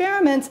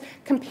experiments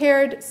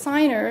compared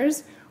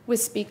signers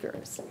with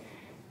speakers.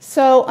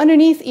 So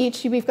underneath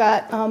each, we've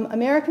got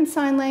American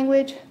Sign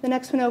Language. The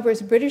next one over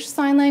is British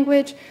Sign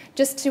Language.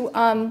 Just to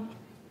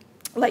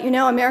let you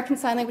know, American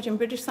Sign Language and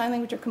British Sign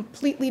Language are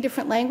completely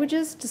different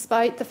languages,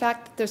 despite the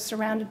fact that they're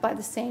surrounded by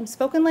the same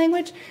spoken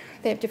language.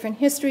 They have different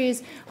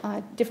histories,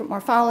 different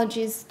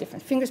morphologies,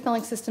 different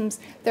fingerspelling systems.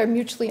 They're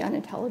mutually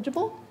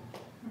unintelligible.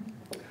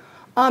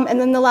 And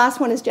then the last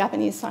one is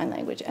Japanese Sign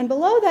Language. And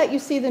below that, you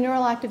see the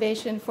neural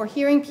activation for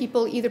hearing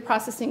people either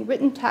processing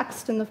written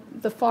text in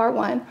the far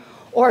one,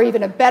 or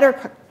even a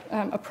better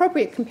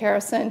appropriate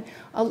comparison,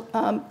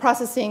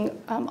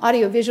 processing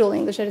audio-visual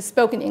English, that is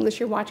spoken English,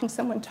 you're watching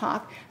someone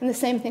talk, and the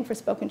same thing for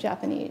spoken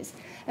Japanese.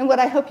 And what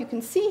I hope you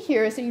can see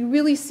here is that you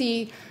really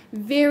see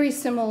very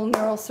similar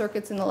neural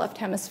circuits in the left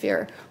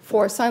hemisphere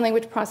for sign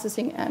language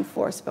processing and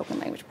for spoken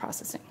language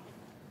processing.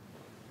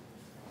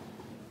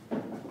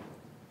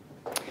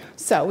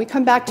 So we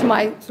come back to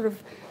my sort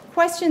of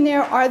question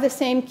there, are the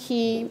same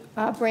key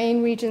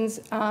brain regions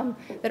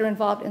that are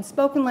involved in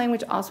spoken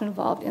language also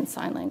involved in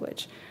sign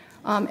language?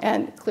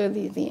 And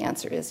clearly the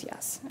answer is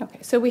yes. Okay,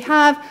 so we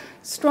have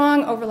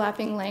strong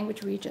overlapping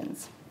language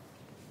regions.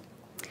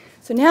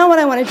 So now what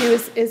I want to do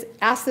is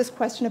ask this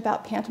question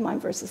about pantomime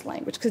versus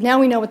language, because now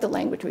we know what the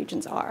language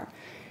regions are.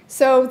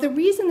 So the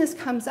reason this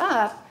comes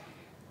up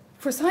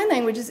for sign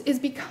languages is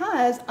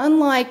because,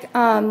 unlike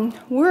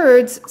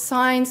words,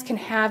 signs can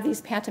have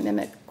these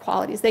pantomimic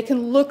qualities. They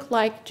can look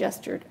like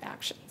gestured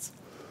actions.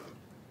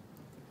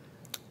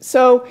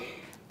 So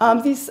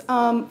these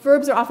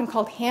verbs are often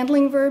called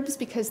handling verbs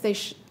because they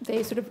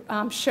sort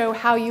of show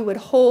how you would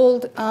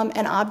hold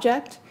an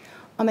object.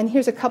 And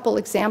here's a couple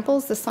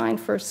examples. The sign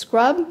for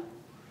scrub,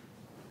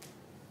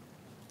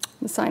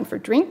 the sign for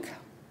drink.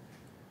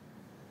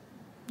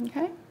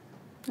 Okay?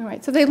 All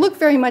right, so they look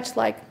very much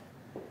like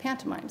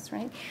pantomimes,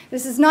 right?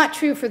 This is not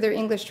true for their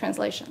English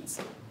translations.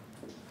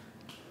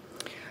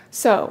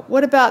 So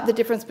what about the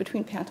difference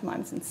between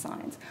pantomimes and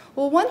signs?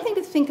 Well, one thing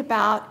to think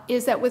about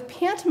is that with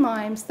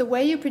pantomimes, the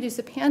way you produce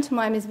a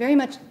pantomime is very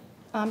much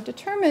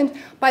determined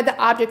by the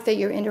object that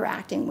you're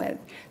interacting with.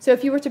 So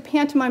if you were to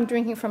pantomime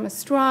drinking from a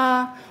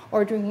straw,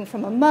 or drinking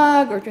from a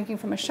mug, or drinking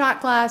from a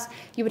shot glass,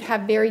 you would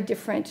have very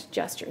different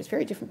gestures,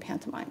 very different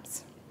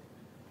pantomimes.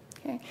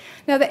 Okay?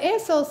 Now the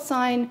ASL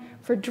sign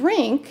for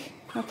drink,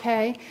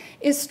 okay,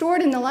 is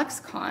stored in the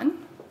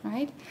lexicon,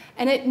 right?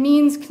 And it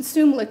means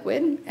consume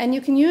liquid, and you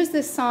can use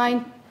this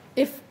sign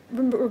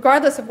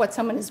regardless of what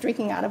someone is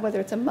drinking out of, whether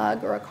it's a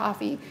mug or a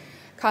coffee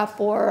cup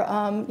or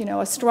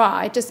a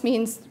straw. It just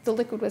means the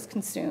liquid was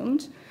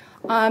consumed.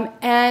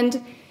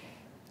 And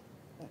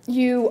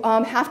you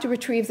have to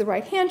retrieve the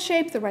right hand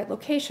shape, the right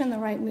location, the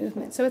right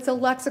movement. So it's a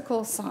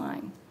lexical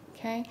sign.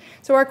 Okay?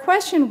 So our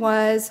question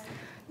was,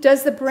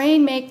 does the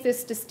brain make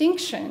this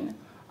distinction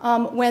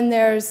when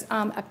there's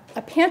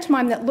a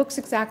pantomime that looks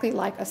exactly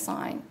like a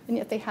sign, and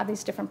yet they have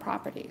these different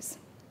properties?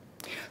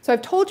 So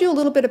I've told you a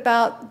little bit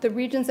about the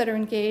regions that are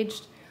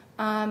engaged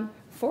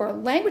for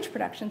language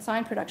production,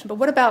 sign production, but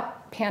what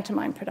about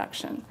pantomime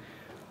production?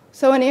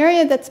 So an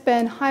area that's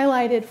been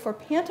highlighted for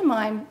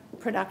pantomime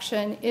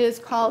production is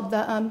called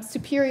the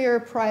superior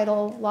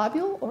parietal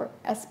lobule, or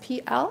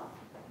SPL.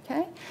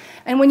 Okay?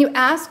 And when you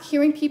ask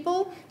hearing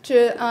people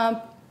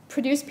to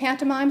produce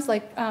pantomimes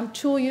like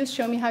tool use,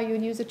 show me how you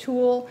would use a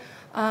tool,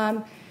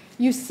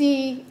 you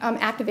see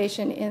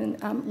activation in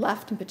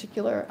left, in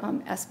particular,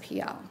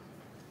 SPL.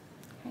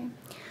 Okay?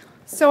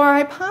 So our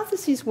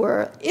hypotheses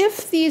were,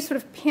 if these sort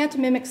of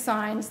pantomimic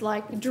signs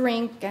like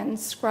drink and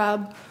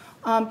scrub,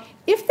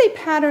 if they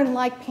pattern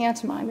like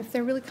pantomime, if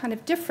they're really kind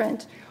of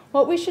different,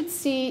 what we should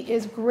see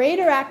is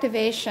greater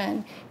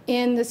activation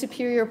in the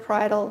superior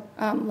parietal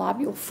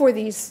lobule for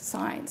these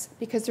signs,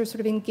 because they're sort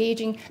of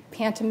engaging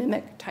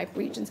pantomimic type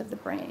regions of the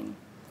brain.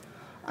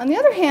 On the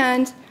other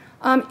hand,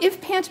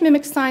 if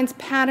pantomimic signs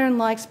pattern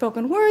like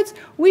spoken words,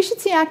 we should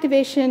see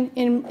activation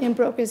in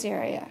Broca's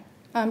area,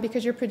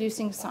 because you're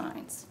producing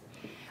signs.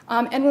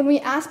 And when we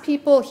ask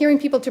people, hearing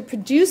people to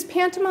produce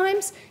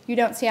pantomimes, you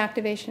don't see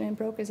activation in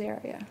Broca's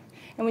area.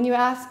 And when you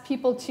ask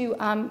people to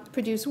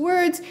produce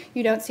words,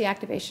 you don't see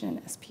activation in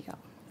SPL.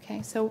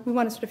 Okay? So we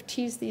want to sort of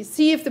tease these,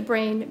 see if the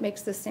brain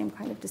makes the same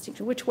kind of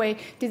distinction. Which way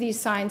do these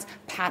signs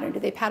pattern? Do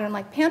they pattern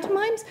like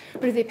pantomimes,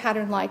 or do they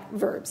pattern like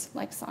verbs,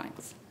 like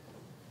signs?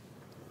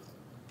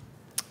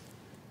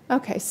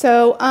 Okay,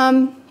 so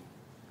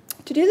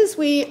to do this,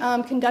 we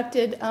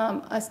conducted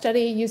a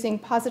study using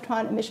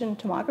positron emission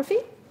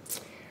tomography.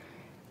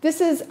 This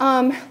is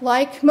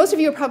like, most of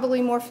you are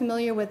probably more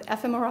familiar with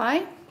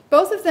fMRI.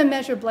 Both of them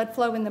measure blood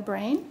flow in the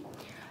brain.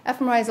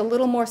 fMRI is a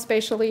little more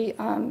spatially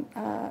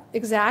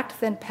exact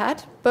than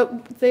PET,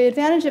 but the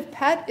advantage of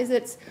PET is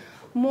it's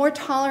more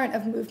tolerant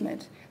of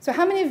movement. So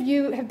how many of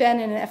you have been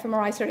in an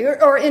fMRI study,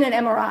 or in an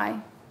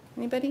MRI?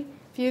 Anybody?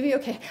 A few of you?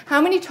 Okay.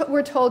 How many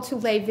were told to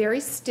lay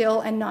very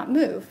still and not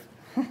move?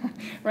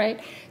 Right?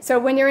 So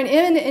when you're in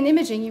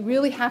imaging, you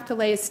really have to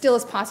lay as still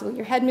as possible.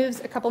 Your head moves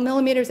a couple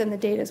millimeters and the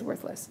data is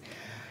worthless.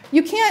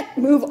 you can't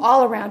move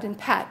all around in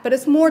PET, but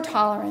it's more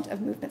tolerant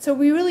of movement. So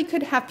we really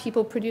could have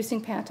people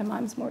producing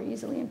pantomimes more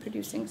easily and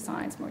producing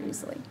signs more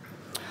easily.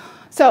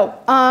 So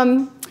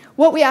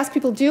what we asked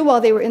people to do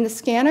while they were in the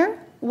scanner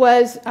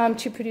was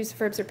to produce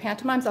verbs or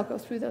pantomimes. I'll go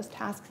through those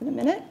tasks in a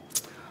minute.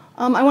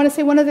 I want to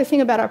say one other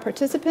thing about our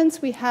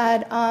participants. We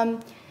had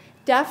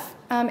deaf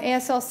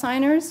ASL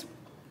signers.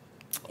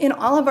 In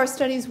all of our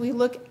studies, we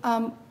look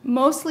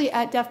mostly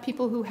at deaf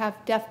people who have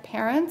deaf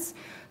parents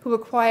who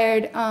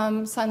acquired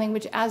sign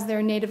language as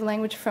their native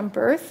language from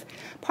birth.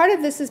 Part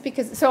of this is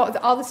because, so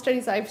all the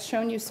studies I've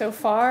shown you so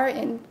far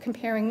in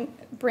comparing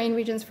brain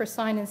regions for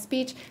sign and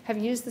speech have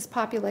used this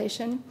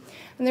population.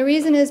 And the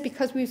reason is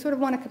because we sort of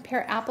want to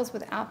compare apples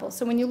with apples.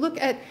 So when you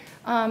look at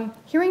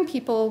hearing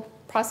people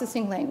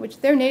processing language,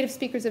 they're native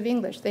speakers of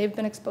English. They've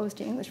been exposed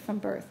to English from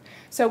birth.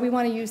 So we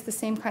want to use the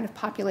same kind of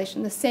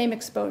population, the same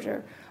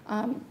exposure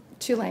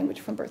to language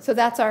from birth. So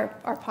that's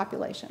our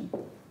population.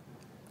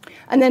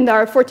 And then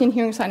our 14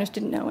 hearing signers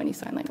didn't know any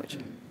sign language.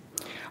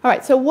 All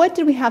right, so what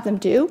did we have them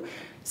do?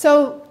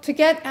 So to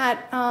get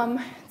at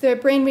the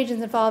brain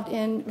regions involved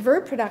in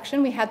verb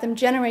production, we had them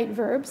generate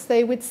verbs.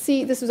 They would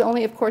see, this was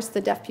only, of course,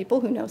 the deaf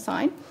people who know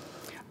sign.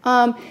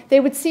 They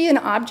would see an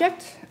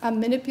object, a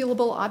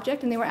manipulable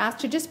object, and they were asked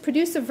to just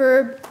produce a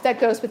verb that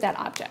goes with that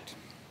object.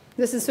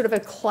 This is sort of a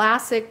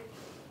classic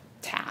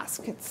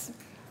task. It's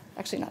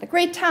actually not a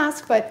great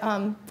task, but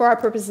for our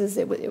purposes,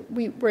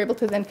 we were able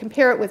to then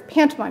compare it with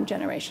pantomime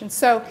generation.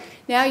 So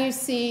now you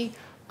see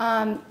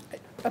a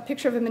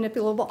picture of a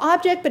manipulable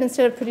object, but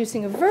instead of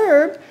producing a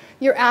verb,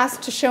 you're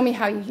asked to show me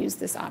how you use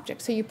this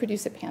object. So you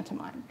produce a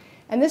pantomime.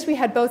 And this we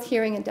had both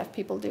hearing and deaf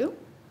people do.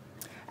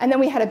 And then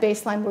we had a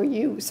baseline where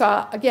you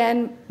saw,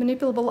 again,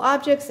 manipulable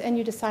objects, and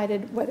you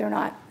decided whether or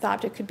not the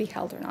object could be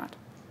held or not.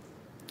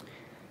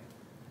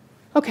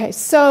 Okay,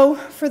 so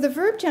for the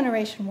verb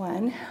generation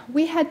one,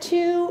 we had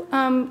two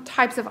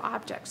types of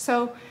objects.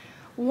 So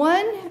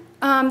one,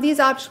 these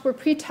objects were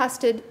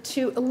pre-tested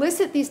to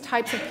elicit these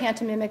types of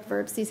pantomimic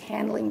verbs, these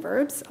handling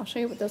verbs. I'll show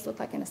you what those look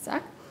like in a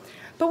sec.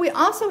 But we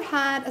also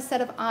had a set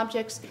of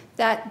objects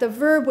that the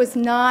verb was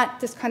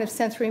not this kind of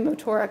sensory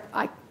motoric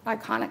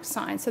iconic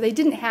sign. So they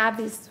didn't have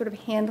these sort of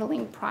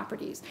handling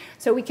properties.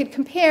 So we could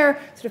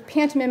compare sort of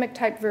pantomimic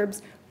type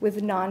verbs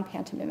with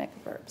non-pantomimic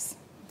verbs.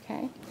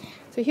 Okay?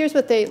 So here's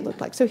what they look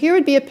like. So here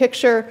would be a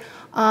picture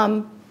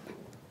that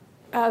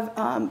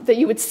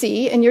you would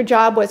see, and your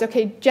job was,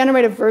 okay,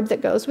 generate a verb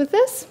that goes with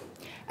this.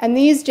 And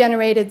these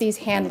generated these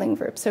handling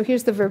verbs. So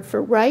here's the verb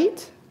for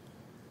write.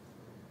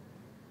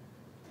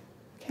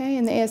 Okay,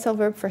 and the ASL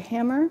verb for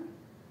hammer.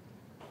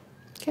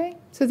 Okay,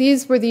 so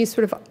these were these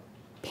sort of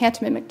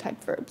pantomimic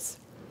type verbs.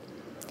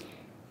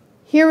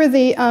 Here are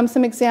the,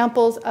 some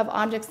examples of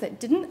objects that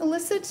didn't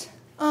elicit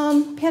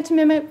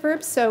pantomimic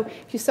verbs. So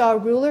if you saw a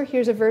ruler,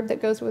 here's a verb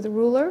that goes with a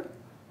ruler.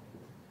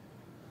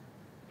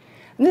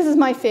 And this is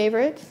my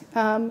favorite,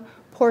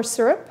 pour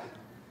syrup.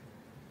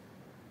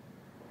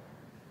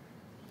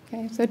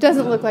 Okay, so it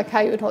doesn't look like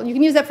how you would hold. You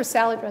can use that for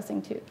salad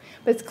dressing too,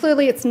 but it's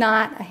clearly it's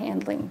not a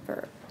handling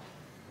verb.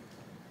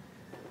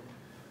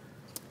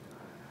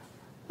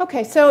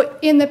 Okay, so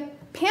in the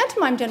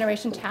pantomime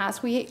generation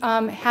task, we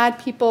had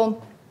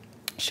people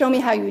show me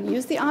how you would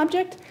use the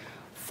object.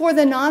 For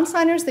the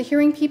non-signers, the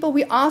hearing people,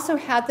 we also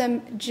had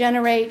them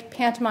generate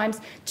pantomimes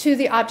to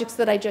the objects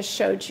that I just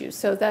showed you,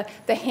 so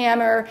the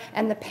hammer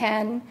and the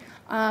pen,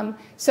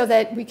 so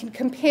that we can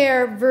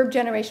compare verb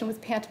generation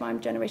with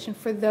pantomime generation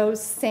for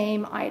those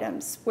same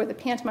items, where the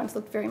pantomimes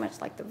look very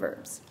much like the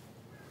verbs.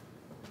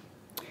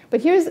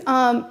 But here's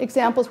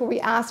examples where we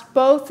asked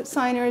both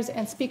signers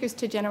and speakers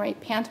to generate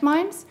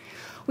pantomimes.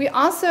 We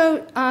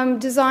also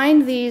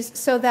designed these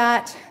so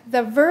that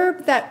the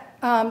verb that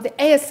the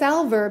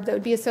ASL verb that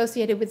would be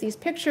associated with these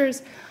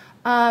pictures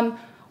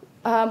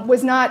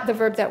was not the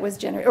verb that was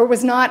generated, or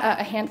was not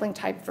a handling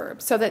type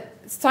verb, so that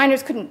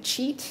signers couldn't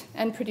cheat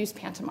and produce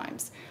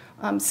pantomimes.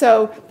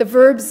 So the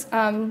verbs,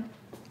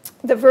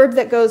 the verb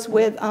that goes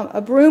with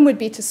a broom would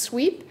be to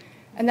sweep,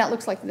 and that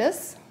looks like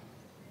this.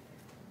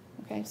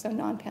 Okay, so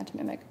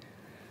non-pantomimic.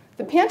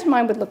 The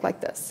pantomime would look like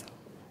this.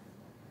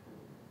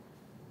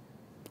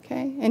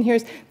 Okay, and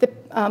here's the,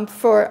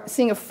 for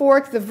seeing a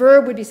fork, the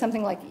verb would be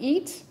something like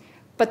eat,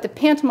 but the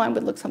pantomime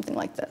would look something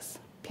like this,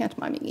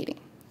 pantomiming eating.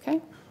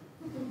 Okay?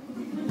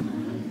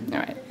 All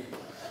right.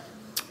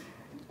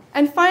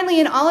 And finally,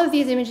 in all of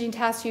these imaging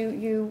tasks,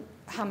 you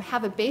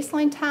have a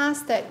baseline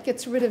task that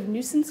gets rid of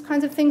nuisance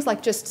kinds of things,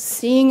 like just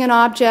seeing an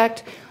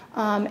object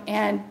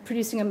and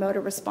producing a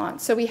motor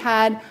response. So we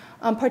had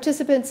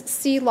participants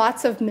see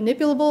lots of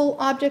manipulable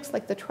objects,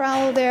 like the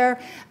trowel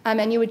there,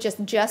 and you would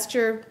just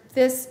gesture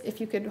this if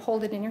you could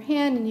hold it in your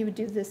hand, and you would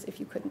do this if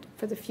you couldn't,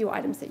 for the few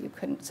items that you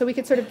couldn't. So we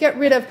could sort of get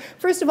rid of,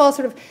 first of all,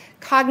 sort of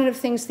cognitive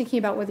things, thinking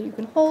about whether you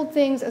can hold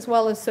things, as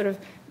well as sort of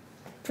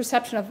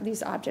perception of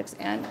these objects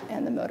and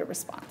the motor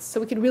response.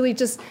 So we could really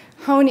just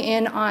hone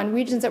in on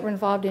regions that were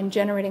involved in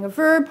generating a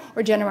verb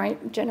or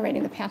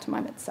generating the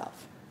pantomime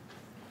itself.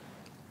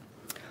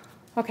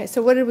 Okay,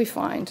 so what did we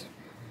find?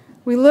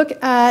 We look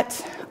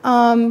at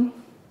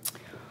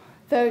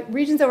the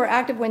regions that were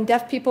active when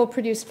deaf people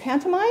produced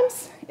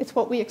pantomimes, it's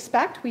what we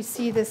expect. We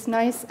see this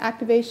nice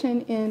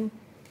activation in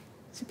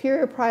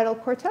superior parietal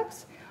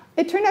cortex.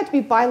 It turned out to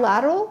be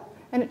bilateral,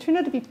 and it turned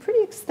out to be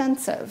pretty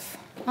extensive,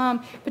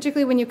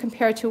 particularly when you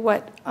compare to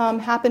what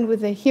happened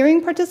with the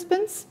hearing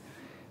participants.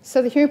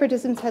 So the hearing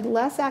participants had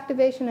less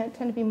activation, and it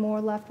tended to be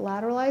more left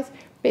lateralized,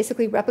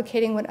 basically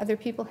replicating what other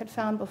people had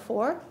found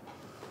before.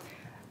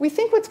 We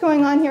think what's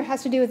going on here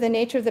has to do with the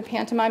nature of the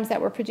pantomimes that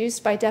were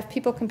produced by deaf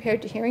people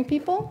compared to hearing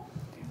people.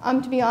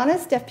 To be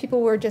honest, deaf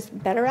people were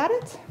just better at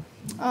it.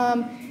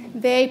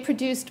 They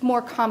produced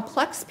more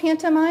complex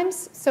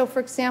pantomimes. So for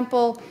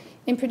example,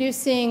 in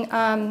producing,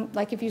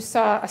 like if you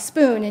saw a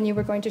spoon and you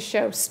were going to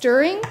show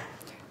stirring,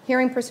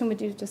 hearing person would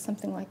do just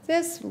something like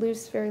this,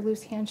 loose, very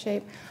loose hand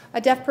shape. A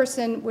deaf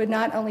person would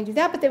not only do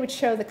that, but they would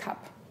show the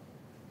cup.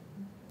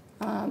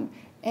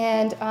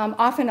 And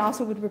often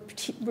also would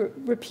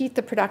repeat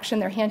the production.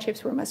 Their hand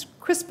shapes were much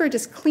crisper,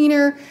 just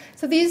cleaner.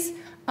 So these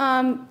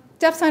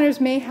deaf signers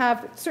may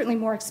have certainly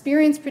more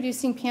experience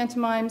producing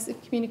pantomimes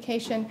of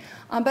communication,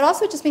 but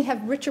also just may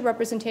have richer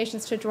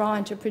representations to draw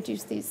on to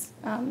produce these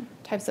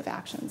types of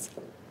actions.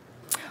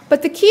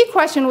 But the key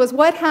question was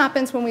what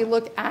happens when we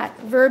look at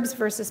verbs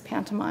versus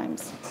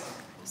pantomimes.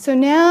 So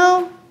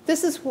now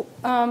this is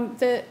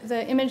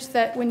the image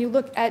that when you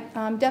look at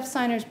deaf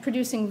signers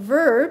producing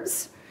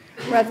verbs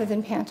rather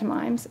than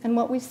pantomimes. And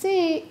what we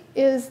see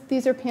is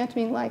these are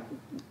patterning-like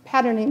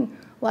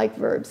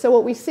verbs. So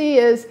what we see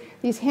is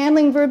these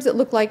handling verbs that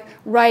look like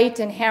write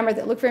and hammer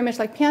that look very much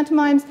like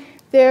pantomimes.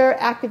 They're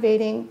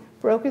activating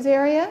Broca's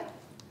area.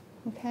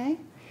 Okay?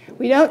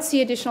 We don't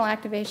see additional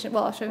activation,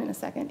 well, I'll show you in a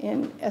second,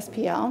 in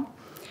SPL.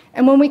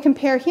 And when we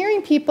compare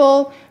hearing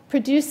people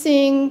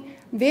producing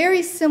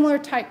very similar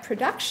type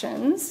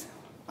productions,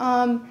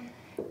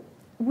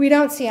 we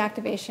don't see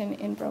activation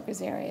in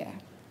Broca's area.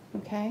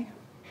 Okay?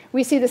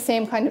 We see the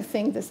same kind of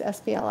thing, this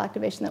SPL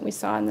activation that we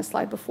saw in the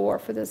slide before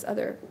for those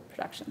other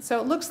productions.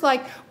 So it looks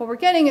like what we're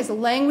getting is the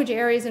language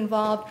areas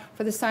involved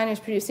for the signers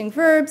producing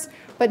verbs,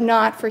 but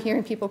not for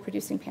hearing people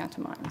producing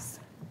pantomimes.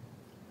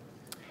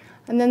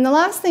 And then the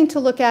last thing to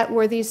look at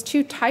were these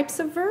two types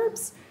of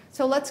verbs.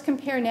 So let's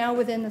compare now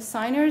within the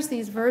signers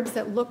these verbs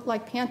that look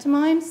like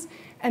pantomimes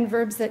and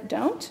verbs that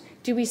don't.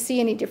 Do we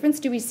see any difference?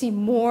 Do we see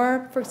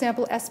more, for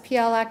example,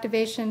 SPL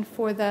activation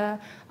for the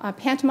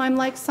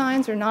pantomime-like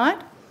signs or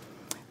not?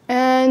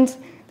 And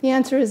the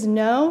answer is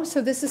no.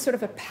 So this is sort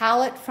of a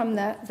palette from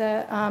the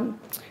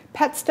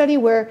PET study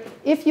where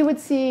if you would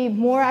see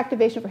more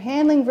activation for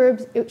handling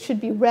verbs, it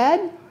should be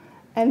red,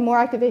 and more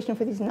activation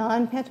for these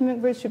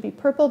non-pantomimic verbs should be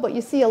purple. But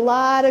you see a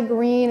lot of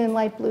green and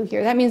light blue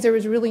here. That means there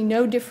was really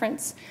no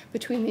difference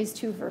between these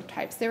two verb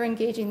types. They're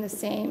engaging the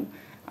same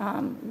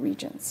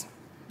regions.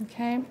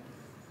 Okay?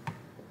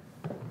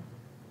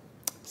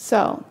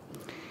 So,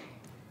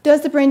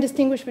 does the brain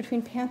distinguish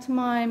between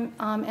pantomime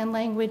and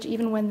language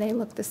even when they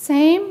look the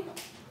same?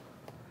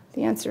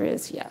 The answer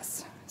is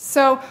yes.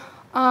 So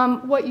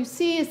what you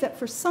see is that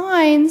for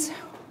signs,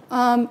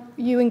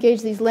 you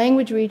engage these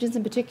language regions,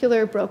 in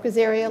particular Broca's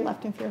area,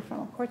 left inferior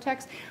frontal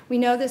cortex. We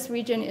know this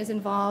region is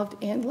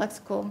involved in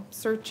lexical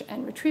search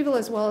and retrieval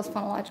as well as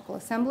phonological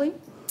assembly.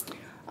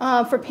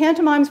 For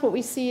pantomimes, what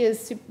we see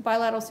is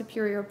bilateral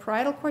superior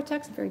parietal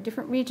cortex, a very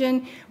different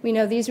region. We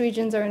know these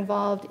regions are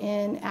involved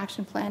in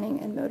action planning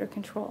and motor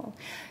control.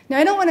 Now,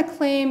 I don't want to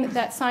claim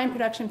that sign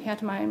production,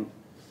 pantomime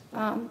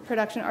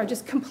production are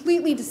just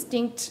completely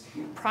distinct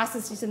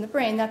processes in the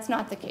brain. That's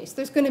not the case.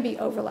 There's going to be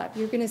overlap.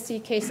 You're going to see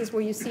cases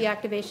where you see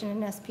activation in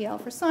SPL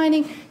for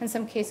signing and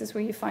some cases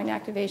where you find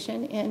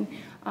activation in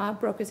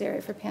Broca's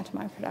area for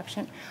pantomime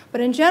production.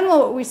 But in general,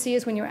 what we see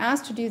is when you're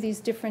asked to do these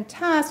different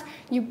tasks,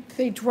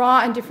 they draw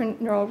on different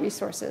neural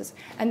resources.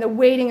 And the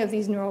weighting of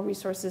these neural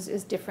resources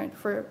is different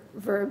for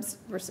verbs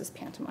versus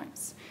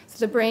pantomimes. So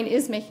the brain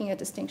is making a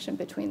distinction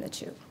between the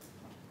two.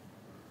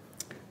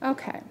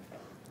 Okay.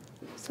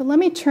 So let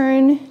me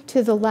turn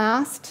to the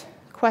last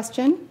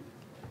question,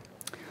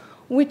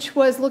 which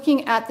was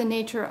looking at the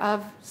nature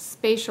of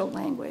spatial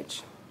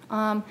language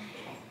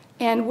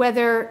and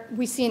whether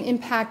we see an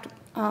impact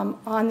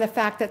on the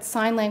fact that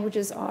sign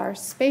languages are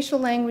spatial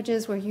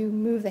languages where you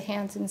move the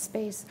hands in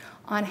space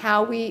on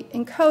how we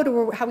encode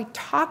or how we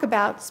talk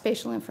about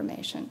spatial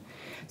information.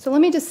 So let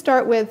me just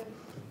start with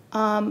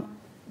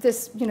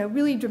this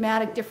really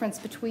dramatic difference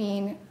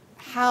between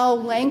how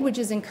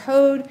languages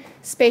encode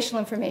spatial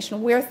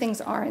information, where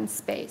things are in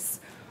space.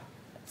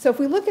 So if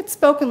we look at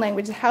spoken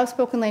languages, how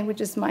spoken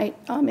languages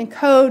might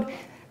encode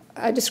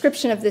a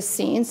description of this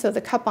scene, so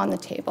the cup on the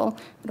table.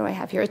 What do I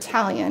have here?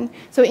 Italian.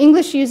 So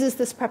English uses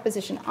this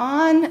preposition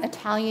on.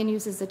 Italian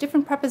uses a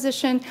different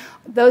preposition.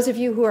 Those of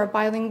you who are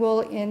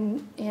bilingual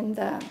in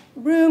the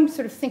room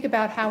sort of think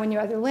about how in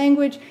your other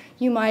language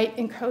you might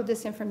encode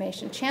this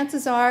information.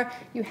 Chances are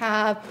you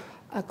have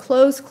a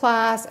closed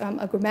class,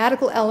 a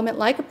grammatical element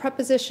like a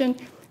preposition,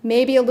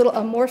 maybe a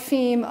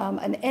morpheme,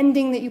 an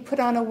ending that you put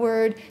on a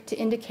word to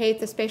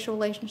indicate the spatial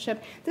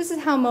relationship. This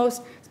is how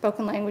most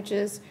spoken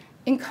languages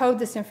encode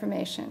this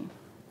information.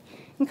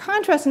 In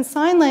contrast, in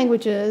sign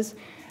languages,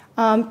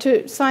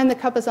 to sign the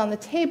kappas on the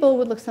table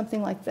would look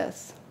something like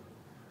this.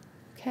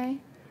 Okay?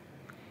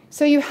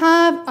 So you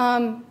have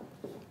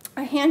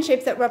a hand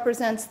shape that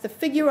represents the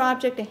figure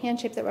object, a hand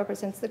shape that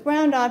represents the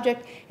ground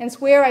object, and it's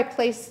where I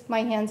place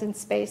my hands in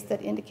space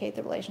that indicate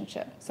the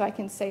relationship. So I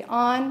can say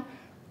on,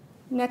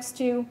 next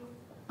to,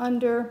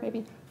 under,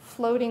 maybe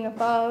floating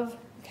above,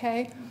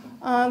 okay?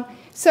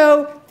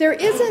 So there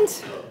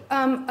isn't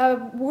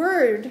a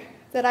word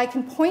that I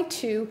can point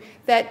to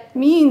that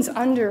means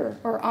under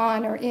or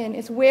on or in.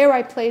 It's where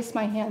I place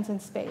my hands in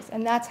space,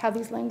 and that's how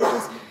these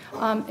languages,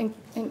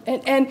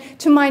 and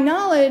to my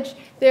knowledge,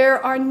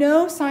 there are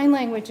no sign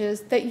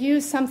languages that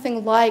use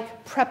something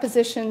like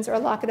prepositions or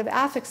locative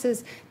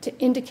affixes to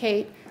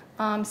indicate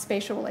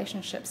spatial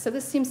relationships. So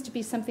this seems to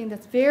be something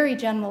that's very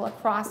general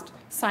across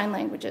sign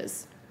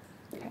languages.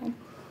 Okay.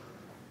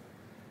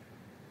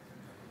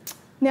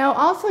 Now,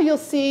 also you'll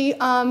see,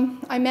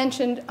 I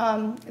mentioned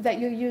that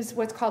you use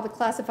what's called the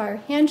classifier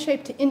hand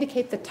shape to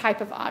indicate the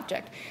type of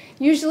object.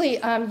 Usually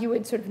you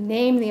would sort of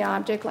name the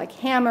object like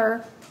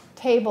hammer,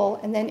 table,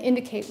 and then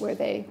indicate where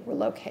they were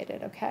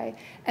located, okay?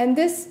 And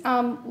this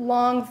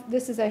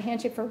this is a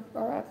hand shape for,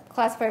 or a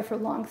classifier for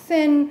long,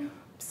 thin,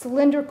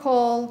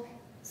 cylindrical,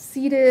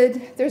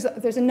 seated. There's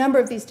a number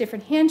of these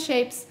different hand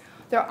shapes.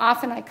 They're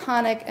often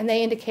iconic, and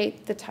they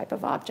indicate the type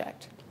of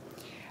object.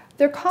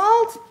 They're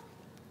called,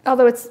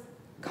 although it's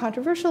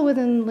controversial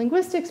within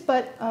linguistics,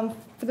 but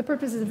for the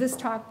purposes of this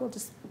talk, we'll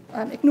just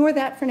ignore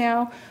that for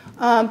now.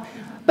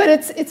 But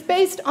it's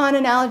based on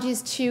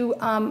analogies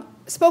to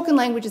spoken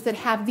languages that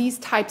have these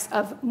types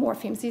of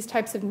morphemes, these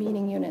types of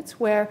meaning units,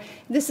 where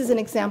this is an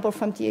example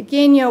from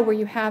Diegueño, where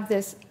you have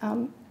this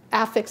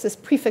affix, this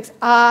prefix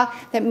a,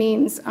 that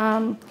means,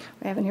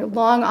 we have in here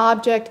long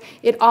object.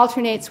 It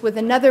alternates with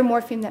another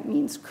morpheme that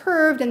means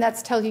curved, and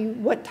that's telling you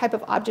what type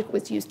of object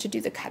was used to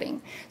do the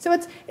cutting. So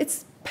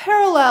it's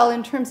parallel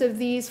in terms of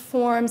these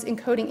forms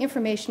encoding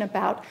information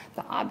about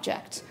the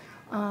object.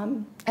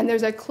 And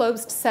there's a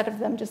closed set of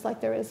them, just like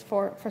there is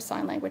for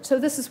sign language. So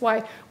this is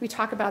why we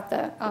talk about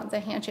the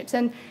hand shapes.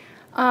 And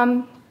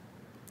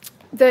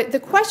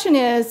the question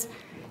is,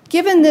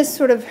 given this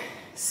sort of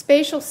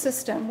spatial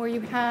system where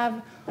you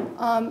have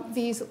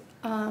these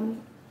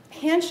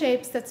hand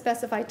shapes that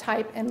specify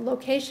type and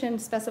location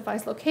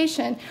specifies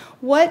location,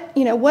 what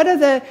are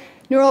the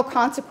neural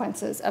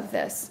consequences of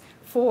this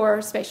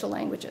for spatial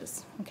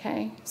languages?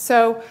 Okay,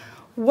 so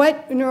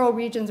what neural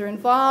regions are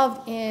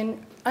involved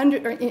in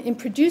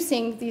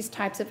producing these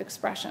types of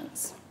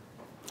expressions?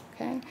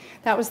 Okay,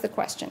 that was the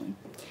question.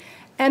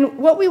 And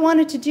what we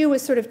wanted to do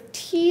was sort of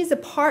tease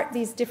apart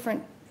these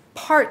different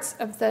parts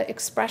of the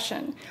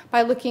expression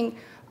by looking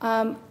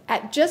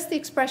at just the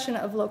expression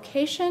of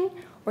location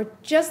or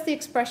just the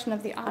expression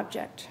of the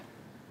object,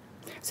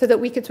 so that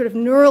we could sort of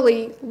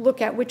neurally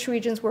look at which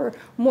regions were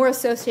more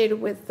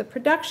associated with the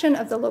production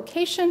of the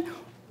location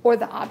or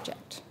the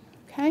object.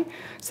 Okay?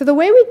 So the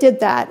way we did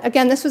that,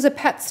 again, this was a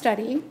PET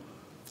study,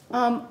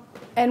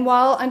 and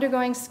while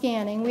undergoing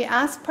scanning, we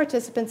asked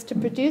participants to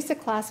produce a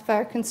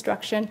classifier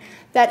construction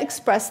that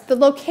expressed the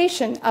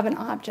location of an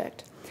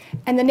object.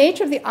 And the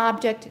nature of the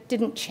object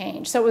didn't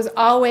change. So it was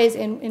always,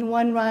 in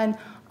one run,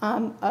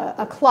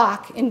 a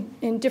clock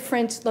in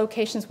different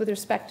locations with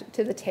respect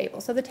to the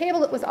table. So the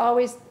table, it was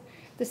always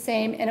the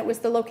same, and it was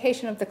the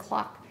location of the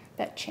clock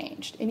that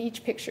changed. In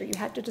each picture, you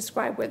had to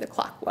describe where the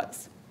clock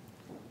was.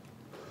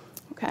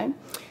 Okay?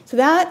 So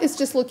that is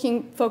just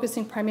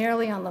focusing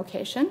primarily on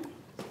location.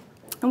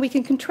 And we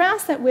can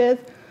contrast that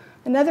with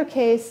another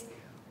case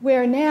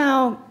where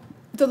now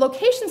the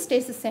location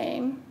stays the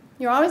same.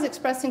 You're always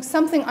expressing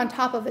something on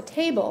top of a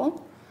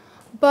table,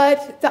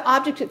 but the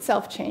object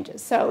itself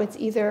changes. So it's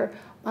either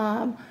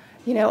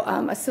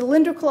a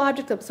cylindrical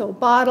object, so a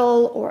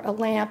bottle or a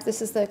lamp.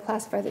 This is the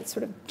classifier that's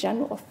sort of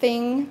general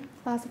thing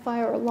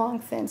classifier, or long,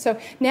 thin. So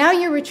now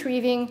you're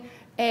retrieving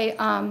a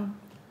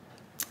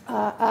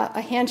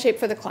hand shape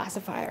for the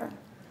classifier,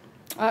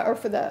 or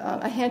for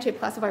a hand shape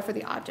classifier for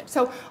the object.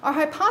 So our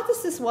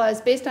hypothesis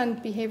was, based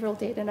on behavioral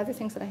data and other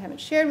things that I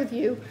haven't shared with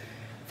you,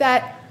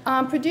 that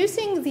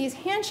producing these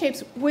hand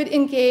shapes would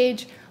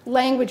engage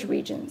language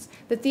regions,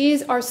 that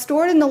these are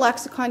stored in the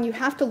lexicon, you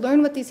have to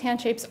learn what these hand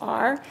shapes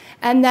are,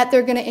 and that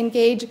they're going to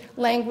engage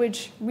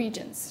language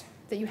regions,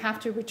 that you have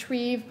to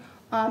retrieve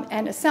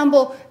and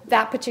assemble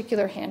that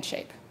particular hand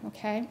shape.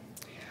 Okay?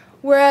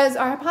 Whereas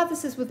our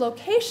hypothesis with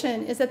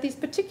location is that these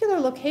particular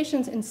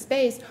locations in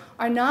space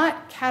are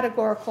not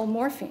categorical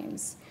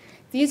morphemes.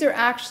 These are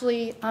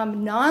actually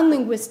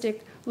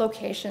non-linguistic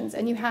locations,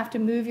 and you have to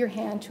move your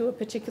hand to a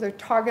particular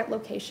target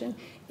location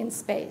in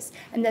space.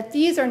 And that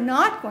these are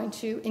not going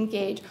to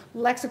engage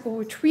lexical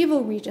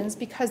retrieval regions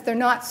because they're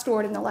not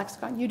stored in the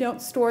lexicon. You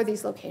don't store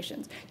these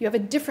locations. You have a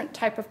different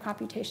type of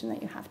computation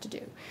that you have to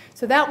do.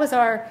 So that was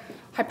our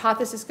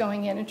hypothesis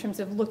going in terms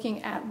of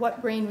looking at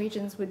what brain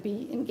regions would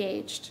be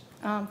engaged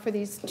for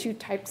these two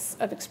types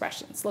of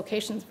expressions,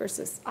 locations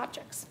versus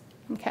objects.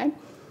 Okay?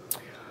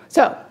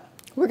 So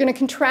we're going to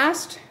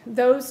contrast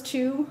those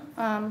two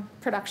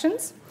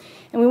productions,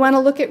 and we want to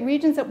look at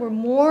regions that were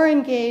more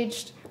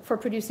engaged for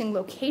producing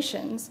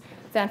locations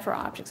than for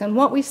objects. And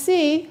what we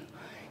see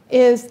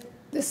is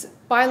this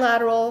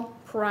bilateral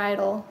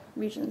parietal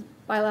region,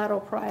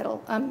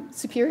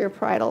 superior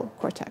parietal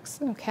cortex,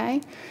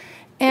 okay?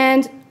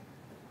 And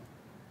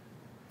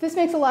this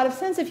makes a lot of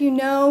sense if you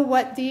know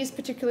what these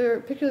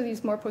particularly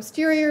these more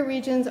posterior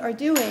regions are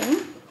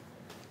doing,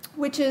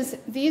 which is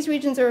these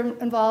regions are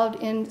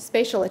involved in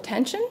spatial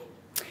attention.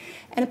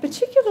 And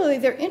particularly,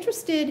 they're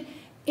interested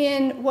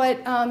in what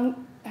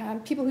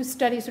people who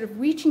study sort of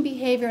reaching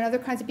behavior and other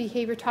kinds of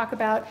behavior talk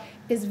about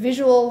is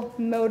visual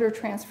motor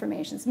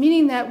transformations,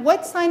 meaning that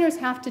what signers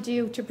have to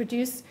do to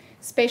produce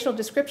spatial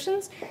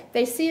descriptions,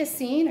 they see a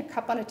scene, a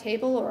cup on a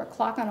table or a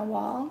clock on a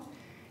wall.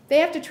 They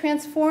have to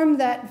transform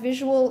that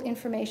visual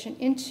information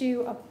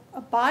into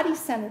a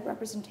body-centered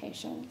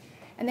representation,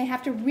 and they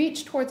have to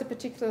reach towards a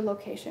particular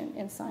location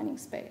in signing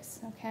space,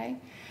 okay?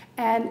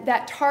 And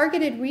that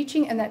targeted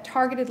reaching and that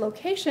targeted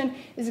location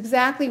is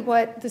exactly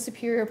what the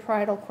superior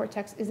parietal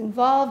cortex is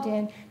involved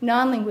in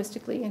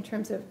non-linguistically in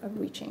terms of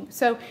reaching.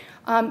 So,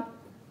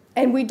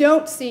 and we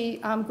don't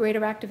see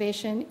greater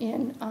activation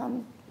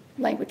in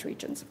language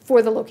regions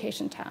for the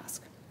location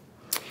task.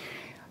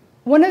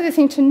 One other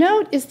thing to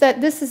note is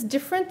that this is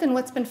different than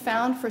what's been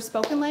found for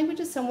spoken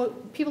languages. So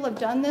what people have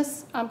done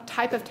this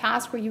type of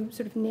task where you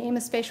sort of name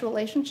a spatial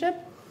relationship,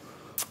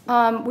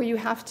 where you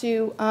have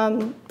to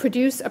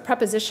produce a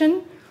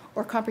preposition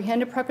or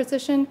comprehend a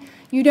preposition.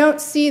 You don't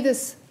see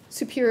this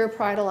superior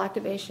parietal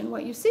activation.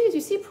 What you see is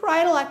you see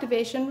parietal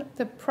activation.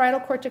 The parietal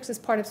cortex is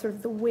part of sort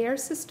of the where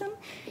system.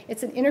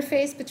 It's an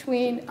interface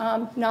between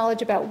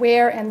knowledge about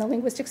where and the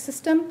linguistic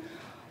system.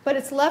 But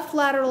it's left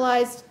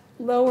lateralized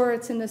lower.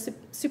 It's in the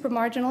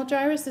supramarginal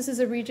gyrus. This is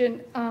a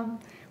region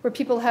where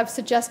people have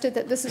suggested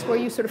that this is where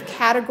you sort of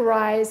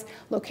categorize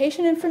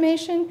location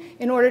information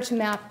in order to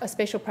map a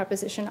spatial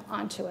preposition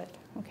onto it.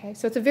 Okay?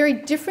 So it's a very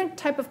different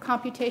type of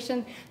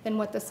computation than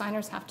what the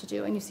signers have to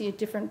do, and you see a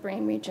different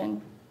brain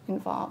region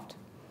involved.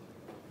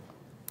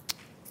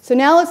 So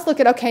now let's look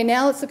at,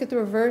 the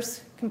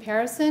reverse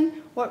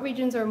comparison. What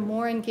regions are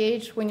more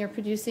engaged when you're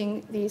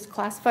producing these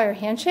classifier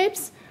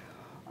handshapes?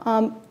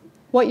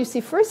 What you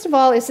see, first of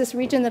all, is this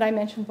region that I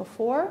mentioned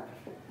before,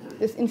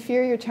 this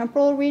inferior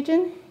temporal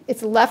region.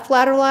 It's left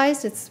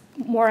lateralized. It's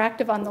more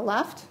active on the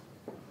left.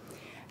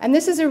 And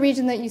this is a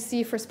region that you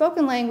see for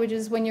spoken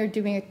languages when you're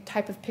doing a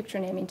type of picture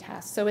naming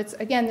task. So it's,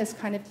 again, this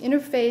kind of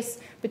interface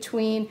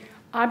between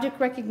object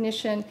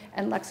recognition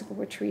and lexical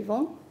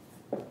retrieval.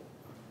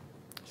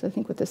 So I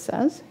think what this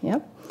says,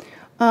 yep.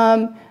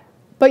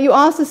 But you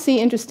also see,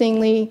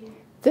 interestingly,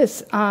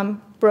 this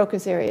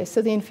Broca's area,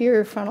 so the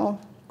inferior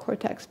frontal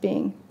cortex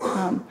being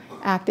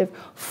active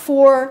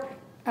for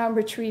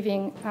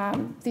retrieving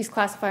these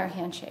classifier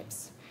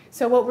handshapes.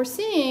 So what we're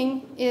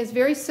seeing is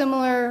very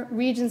similar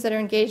regions that are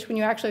engaged when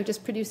you're actually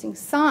just producing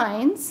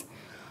signs.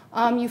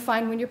 You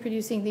find when you're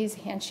producing these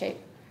handshake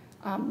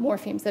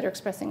morphemes that are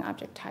expressing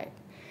object type.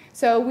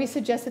 So we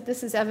suggest that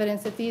this is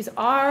evidence that these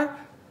are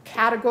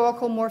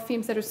categorical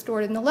morphemes that are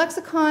stored in the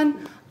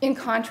lexicon in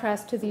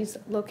contrast to these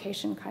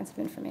location kinds of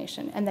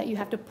information, and that you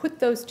have to put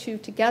those two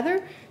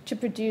together to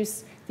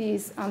produce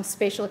these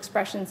spatial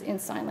expressions in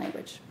sign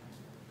language.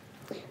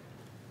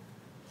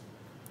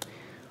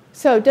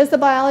 So does the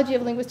biology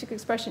of linguistic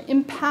expression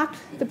impact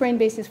the brain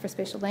bases for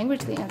spatial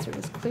language? The answer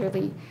is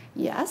clearly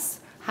yes.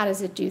 How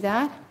does it do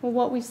that? Well,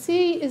 what we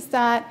see is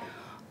that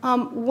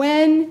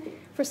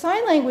for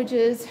sign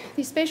languages,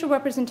 these spatial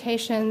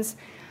representations,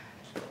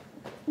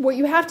 what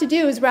you have to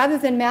do is, rather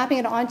than mapping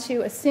it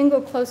onto a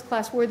single closed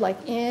class word like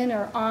in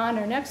or on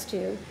or next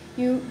to,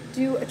 you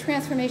do a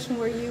transformation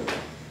where you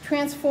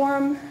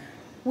transform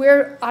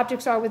where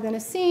objects are within a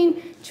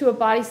scene to a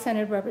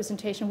body-centered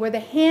representation, where the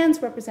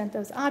hands represent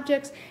those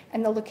objects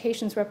and the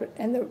locations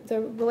and the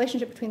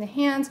relationship between the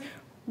hands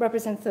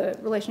represents the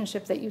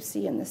relationship that you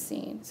see in the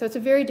scene. So it's a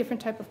very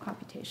different type of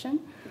computation.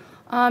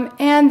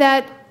 And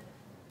that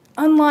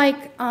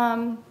unlike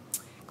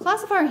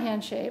classifier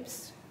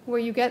handshapes, where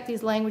you get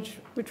these language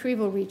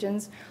retrieval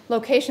regions,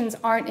 locations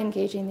aren't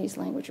engaging these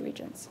language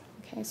regions.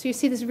 Okay, so you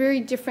see this very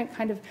different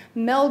kind of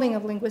melding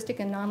of linguistic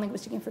and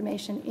non-linguistic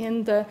information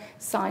in the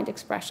signed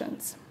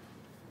expressions.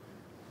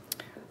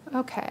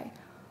 Okay.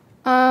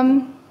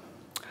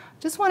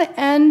 Just want to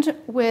end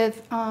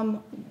with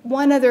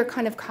one other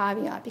kind of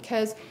caveat,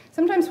 because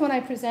sometimes when I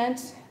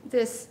present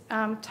this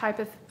type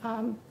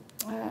of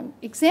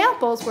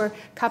examples where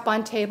cup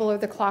on table or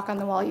the clock on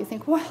the wall, you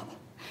think, well,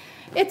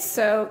 it's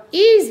so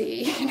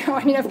easy.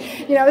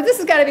 This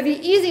has got to be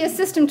the easiest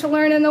system to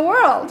learn in the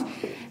world.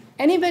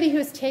 Anybody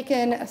who's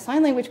taken a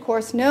sign language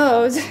course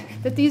knows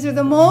that these are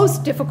the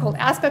most difficult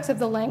aspects of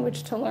the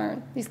language to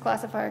learn, these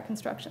classifier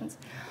constructions.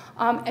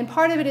 And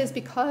part of it is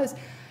because,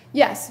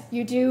 yes,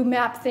 you do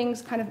map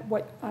things kind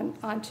of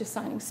onto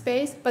signing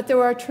space, but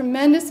there are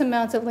tremendous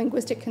amounts of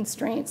linguistic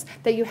constraints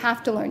that you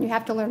have to learn. You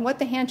have to learn what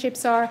the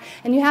handshapes are,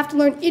 and you have to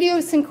learn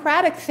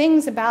idiosyncratic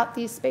things about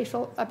these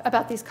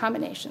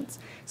combinations.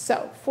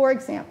 So, for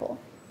example,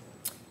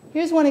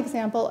 here's one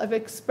example of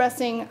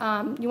expressing,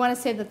 you want to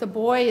say that the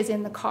boy is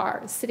in the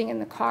car, is sitting in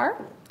the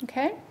car,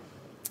 okay?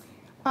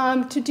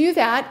 To do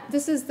that,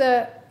 this is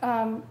the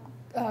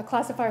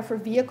classifier for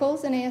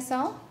vehicles in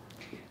ASL.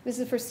 This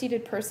is for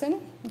seated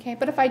person. Okay?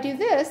 But if I do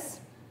this,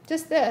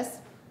 just this,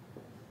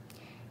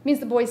 it means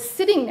the boy's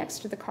sitting next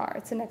to the car.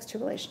 It's a next to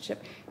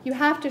relationship. You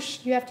have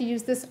to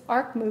use this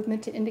arc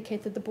movement to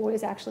indicate that the boy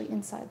is actually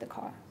inside the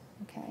car.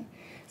 Okay?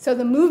 So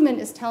the movement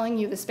is telling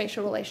you the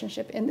spatial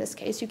relationship in this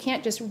case. You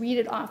can't just read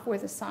it off where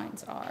the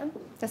signs are.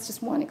 That's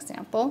just one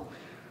example.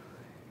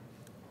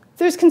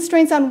 There's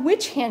constraints on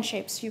which hand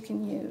shapes you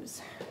can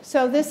use.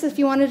 So this, if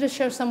you wanted to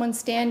show someone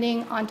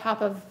standing on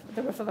top of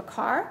the roof of a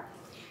car,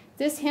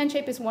 this hand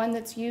shape is one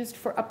that's used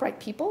for upright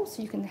people.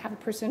 So you can have a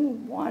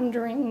person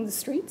wandering the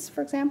streets,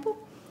 for example.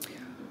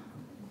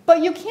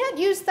 But you can't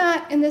use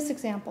that in this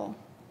example.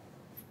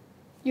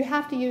 You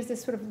have to use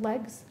this sort of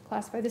legs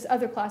classifier, this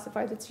other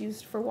classifier that's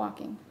used for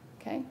walking.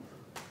 Okay?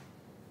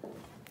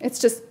 It's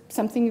just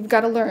something you've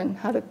got to learn,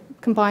 how to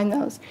combine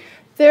those.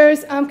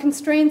 There's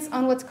constraints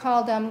on what's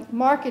called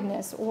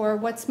markedness, or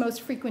what's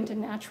most frequent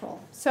and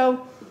natural.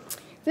 So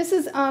this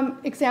is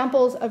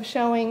examples of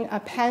showing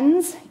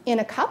pens in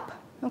a cup.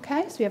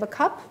 Okay? So we have a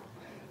cup.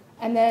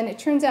 And then it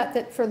turns out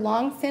that for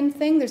long, thin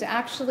thing, there's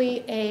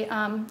actually a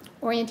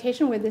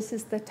orientation where this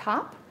is the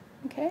top.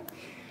 Okay?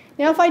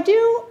 Now, if I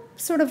do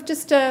sort of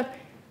just a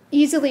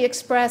easily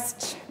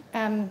expressed,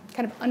 kind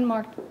of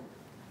unmarked,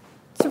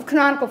 sort of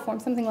canonical form,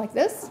 something like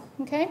this,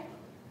 okay?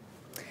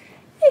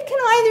 It can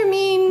either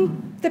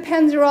mean the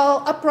pens are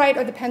all upright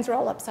or the pens are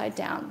all upside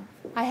down.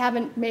 I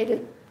haven't made a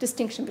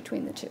distinction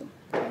between the two.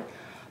 Okay?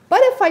 But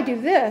if I do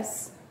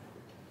this,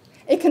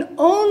 it can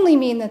only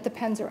mean that the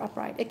pens are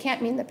upright. It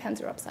can't mean the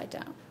pens are upside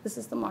down. This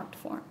is the marked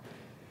form.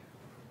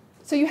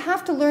 So you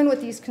have to learn what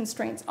these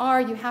constraints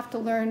are. You have to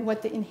learn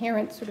what the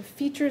inherent sort of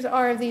features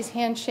are of these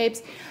hand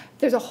shapes.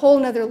 There's a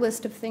whole other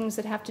list of things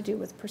that have to do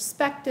with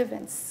perspective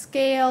and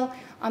scale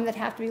that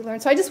have to be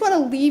learned. So I just want to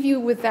leave you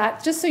with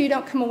that, just so you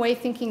don't come away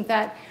thinking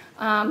that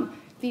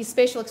these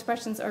spatial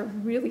expressions are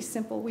really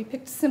simple. We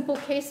picked simple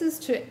cases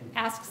to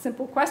ask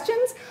simple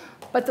questions,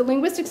 but the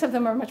linguistics of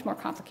them are much more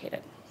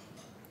complicated.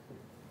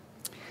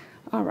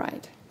 All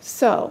right,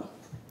 so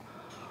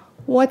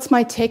what's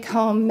my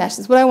take-home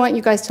message? What I want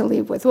you guys to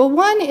leave with? Well,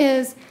 one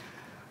is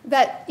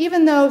that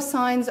even though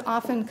signs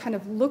often kind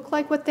of look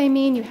like what they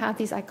mean, you have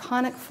these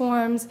iconic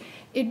forms,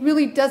 it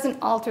really doesn't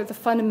alter the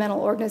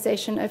fundamental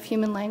organization of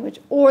human language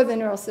or the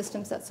neural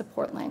systems that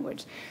support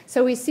language.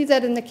 So we see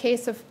that in the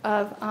case of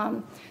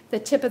the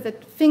tip of the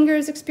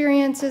fingers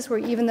experiences, where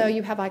even though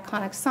you have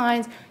iconic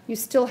signs, you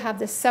still have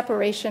this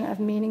separation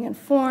of meaning and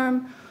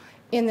form.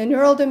 In the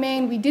neural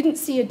domain, we didn't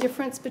see a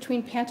difference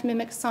between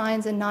pantomimic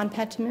signs and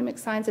non-pantomimic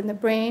signs in the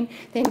brain.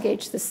 They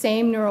engage the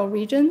same neural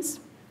regions.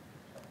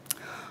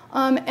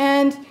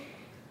 And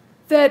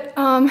that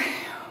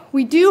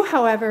we do,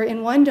 however,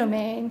 in one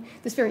domain,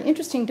 this very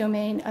interesting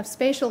domain of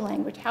spatial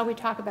language, how we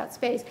talk about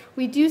space,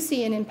 we do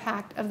see an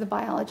impact of the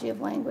biology of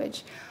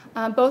language,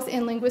 both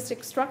in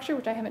linguistic structure,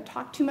 which I haven't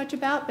talked too much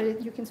about,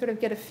 but you can sort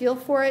of get a feel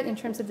for it in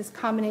terms of this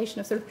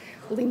combination of sort of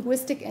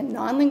linguistic and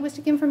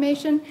non-linguistic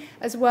information,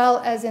 as well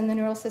as in the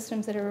neural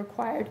systems that are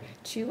required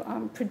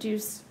to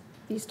produce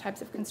these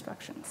types of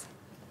constructions.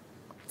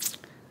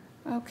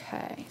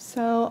 Okay,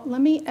 so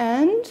let me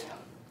end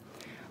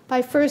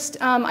by first,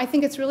 I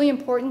think it's really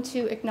important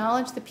to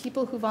acknowledge the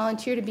people who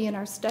volunteer to be in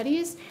our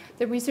studies.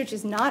 The research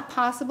is not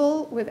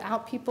possible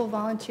without people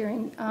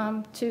volunteering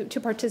to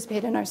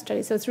participate in our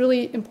studies. So it's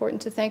really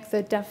important to thank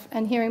the deaf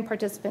and hearing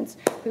participants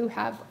who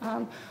have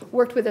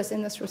worked with us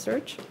in this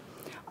research.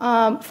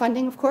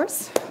 Funding, of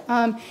course.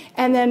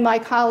 And then my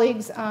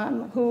colleagues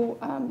who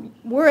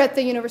were at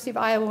the University of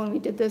Iowa when we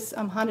did this,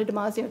 Hannah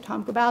Damasio,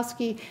 Tom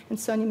Grabowski, and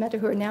Sonia Mehta,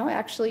 who are now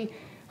actually,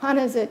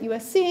 Hannah's at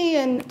USC,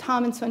 and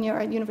Tom and Sonia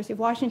are at University of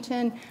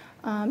Washington.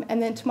 And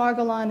then Tamar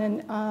Golan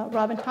and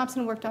Robin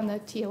Thompson worked on the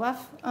TOF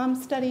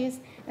studies.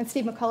 And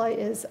Steve McCullough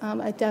is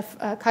a deaf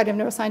cognitive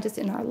neuroscientist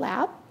in our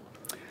lab.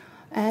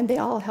 And they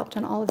all helped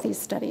on all of these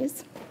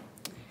studies.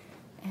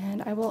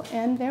 And I will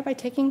end there by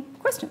taking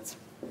questions.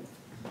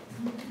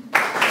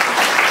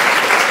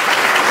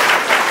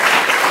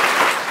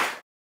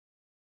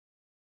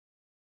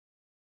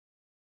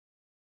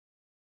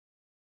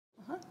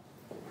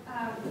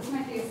 This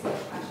might be a silly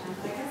question,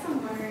 but I guess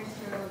I'm wondering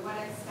to what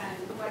extent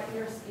what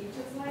your speech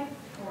is like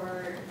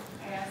for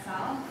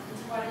ASL, and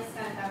to what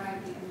extent that might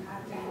be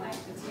impacting like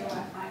the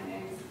TOF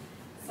findings,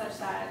 such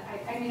that,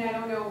 I mean, I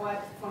don't know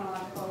what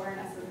phonological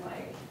awareness is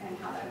like and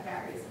how that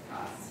varies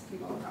across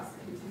people across the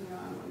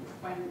continuum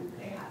when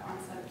they have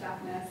onset of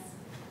deafness,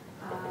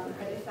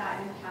 but if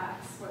that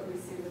impacts what we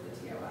see with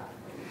the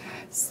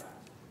TOF.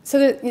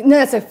 So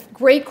that's a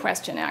great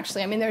question,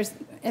 actually. I mean, there's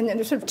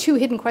sort of two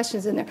hidden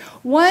questions in there.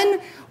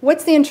 One,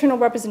 what's the internal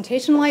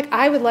representation like?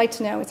 I would like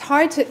to know. It's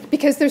hard to,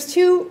 because there's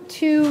two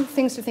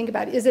things to think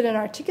about. Is it an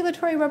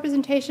articulatory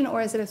representation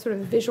or is it a sort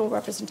of visual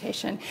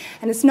representation?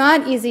 And it's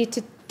not easy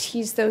to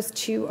tease those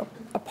two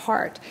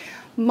apart.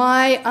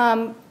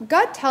 my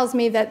gut tells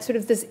me that sort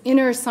of this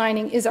inner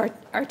signing is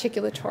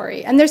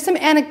articulatory. And there's some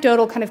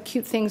anecdotal kind of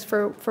cute things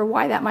for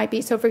why that might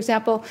be. So for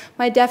example,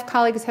 my deaf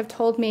colleagues have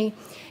told me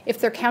if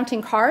they're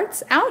counting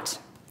cards out,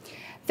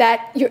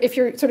 that if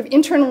you're sort of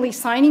internally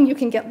signing, you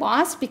can get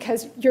lost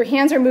because your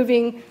hands are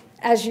moving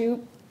as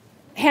you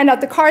hand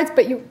out the cards,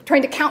 but you're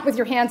trying to count with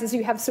your hands as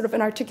you have sort of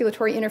an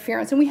articulatory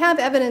interference. And we have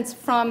evidence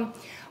from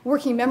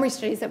working memory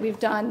studies that we've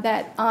done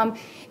that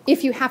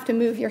if you have to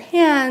move your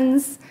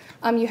hands,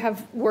 you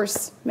have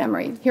worse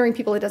memory. Hearing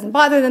people, it doesn't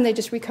bother them. They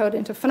just recode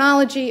into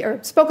phonology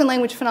or spoken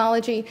language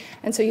phonology,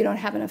 and so you don't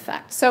have an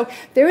effect. So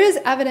there is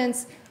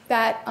evidence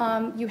that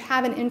you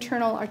have an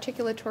internal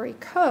articulatory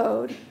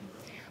code.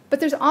 But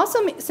there's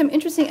also some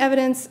interesting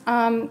evidence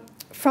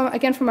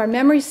from our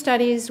memory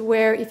studies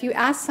where if you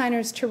ask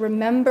signers to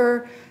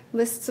remember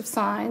lists of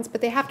signs, but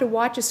they have to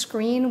watch a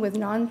screen with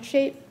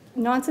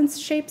nonsense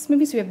shapes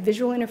moving, so you have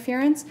visual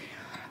interference,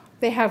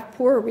 they have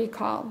poorer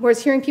recall.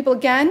 Whereas hearing people,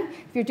 again,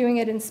 if you're doing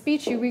it in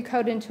speech, you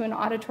recode into an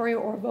auditory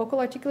or vocal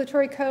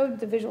articulatory code,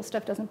 the visual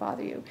stuff doesn't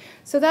bother you.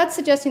 So that's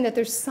suggesting that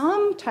there's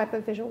some type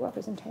of visual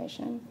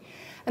representation.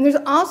 And there's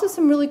also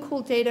some really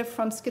cool data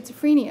from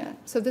schizophrenia.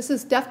 So this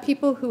is deaf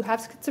people who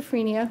have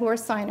schizophrenia, who are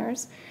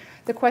signers.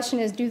 The question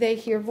is, do they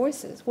hear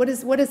voices? What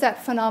is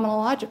that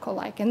phenomenological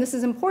like? And this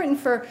is important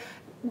for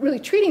really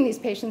treating these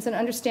patients and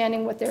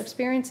understanding what their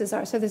experiences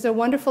are. So there's a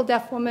wonderful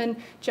deaf woman,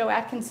 Jo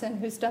Atkinson,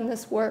 who's done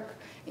this work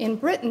in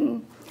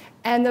Britain.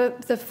 And,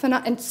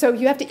 and so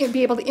you have to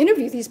be able to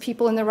interview these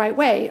people in the right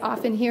way.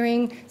 Often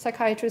hearing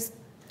psychiatrists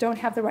don't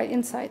have the right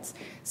insights.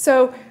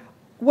 So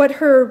what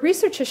her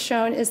research has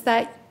shown is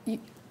that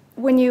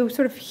when you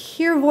sort of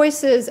hear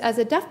voices as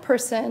a deaf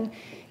person,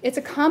 it's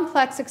a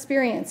complex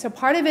experience. So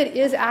part of it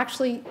is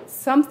actually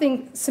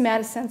something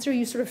somatosensory.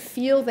 You sort of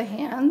feel the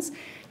hands.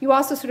 You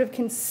also sort of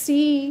can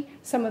see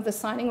some of the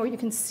signing, or you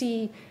can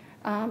see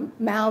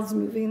mouths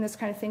moving, this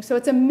kind of thing. So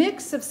it's a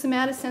mix of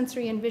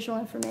somatosensory and visual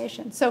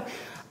information. So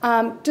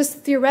just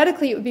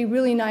theoretically, it would be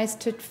really nice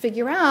to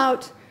figure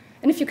out,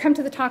 and if you come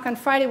to the talk on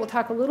Friday, we'll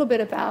talk a little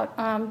bit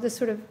about this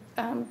sort of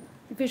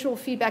visual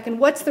feedback and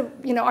what's the,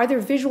 are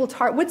there visual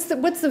what's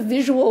the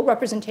visual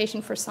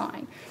representation for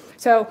sign?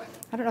 So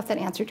I don't know if that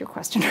answered your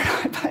question or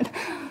not, but.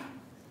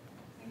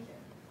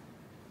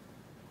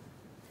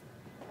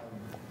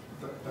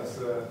 Does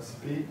the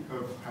speed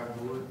of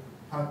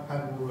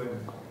hand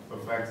movement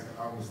affect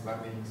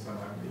understanding sign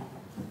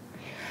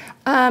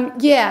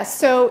language? Yeah,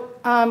 so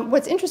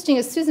what's interesting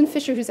is Susan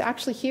Fisher, who's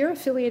actually here,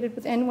 affiliated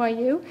with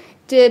NYU,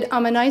 did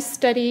a nice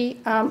study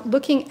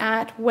looking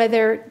at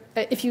whether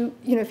if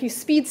you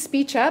speed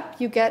speech up,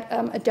 you get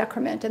a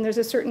decrement, and there's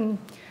a certain,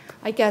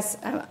 I guess,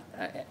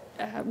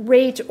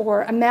 rate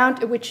or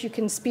amount at which you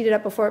can speed it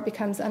up before it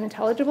becomes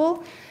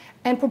unintelligible.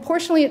 And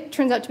proportionally, it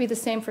turns out to be the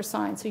same for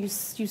sign. So you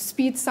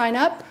speed sign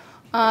up,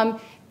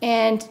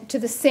 and to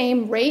the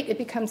same rate, it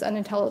becomes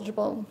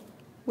unintelligible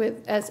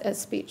as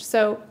speech.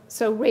 So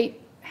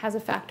rate has a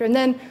factor. And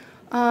then,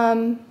 I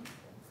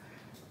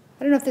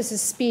don't know if this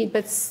is speed,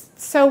 but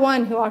So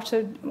Won, who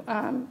also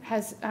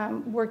has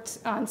worked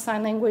on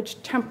sign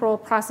language temporal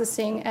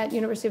processing at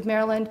University of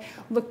Maryland,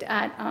 looked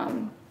at,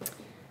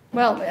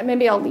 well,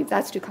 maybe I'll leave,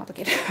 that's too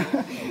complicated.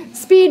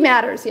 Speed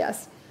matters,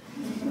 yes.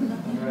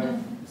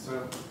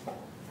 So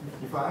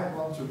if I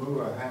want to move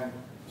a hand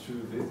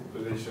to this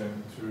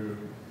position to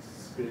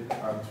speak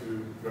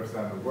to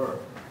represent the word,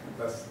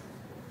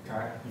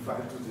 if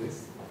I do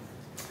this,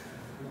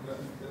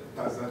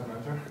 does that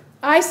matter?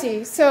 I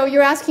see. So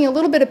you're asking a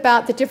little bit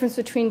about the difference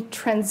between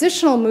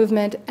transitional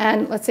movement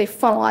and, let's say,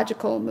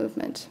 phonological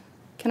movement.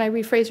 Can I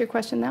rephrase your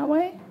question that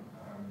way?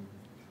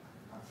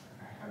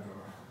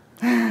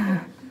 I don't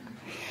know.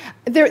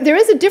 There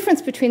is a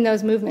difference between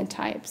those movement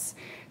types.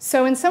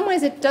 So in some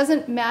ways, it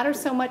doesn't matter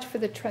so much for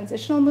the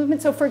transitional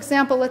movement. So for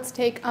example, let's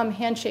take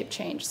hand shape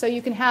change. So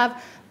you can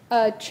have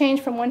a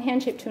change from one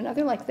hand shape to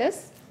another like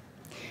this.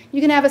 You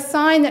can have a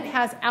sign that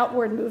has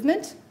outward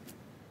movement.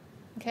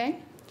 Okay?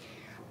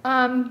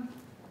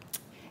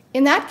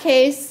 In that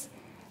case,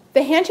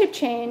 the hand shape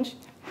change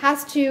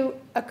has to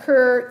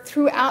occur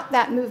throughout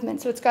that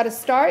movement. So it's got to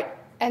start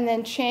and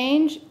then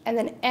change and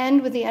then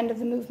end with the end of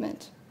the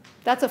movement.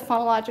 That's a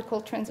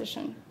phonological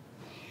transition.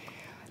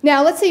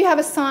 Now, let's say you have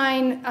a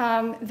sign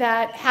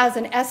that has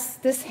an S,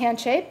 this hand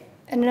shape,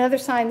 and another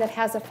sign that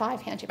has a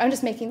 5 hand shape. I'm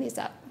just making these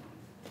up.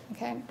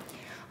 Okay?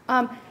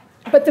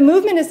 But the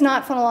movement is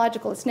not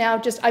phonological. It's now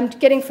just, I'm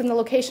getting from the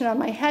location on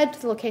my head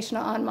to the location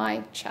on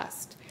my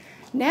chest.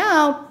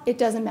 Now, it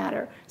doesn't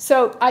matter.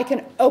 So I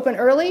can open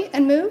early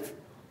and move,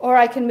 or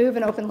I can move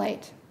and open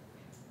late.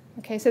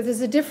 Okay, so there's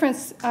a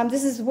difference.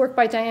 This is work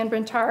by Diane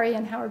Brentari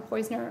and Howard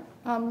Poisner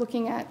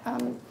looking at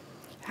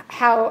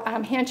how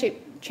hand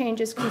shape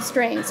change is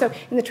constrained. So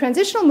in the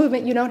transitional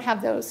movement, you don't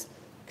have those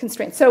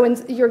constraints. So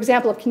in your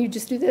example of can you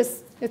just do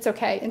this, it's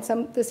okay. And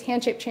this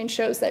hand shape change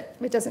shows that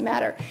it doesn't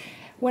matter.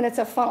 When it's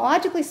a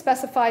phonologically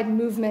specified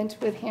movement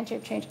with hand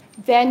shape change,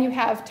 then you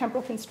have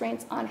temporal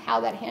constraints on how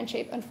that hand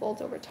shape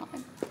unfolds over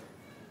time.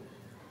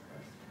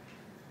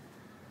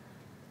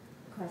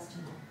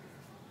 Question.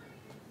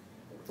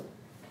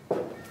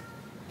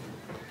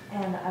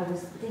 I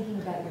was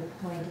thinking about your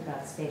point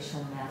about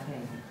spatial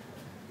mapping.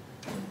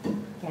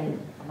 Again,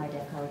 my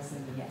deaf colleagues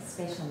saying yes,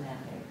 spatial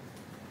mapping.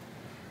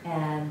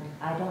 And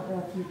I don't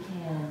know if you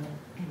can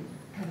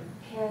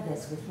compare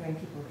this with hearing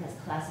people because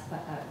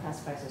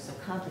classifiers are so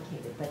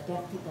complicated, but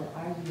deaf people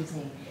are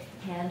using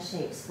hand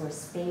shapes for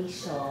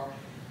spatial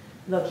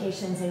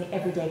locations in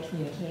everyday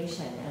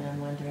communication, and I'm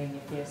wondering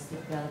if there's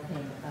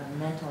developing a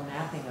mental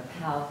mapping of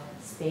how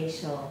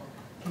spatial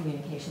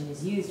communication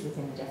is used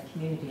within the deaf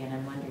community, and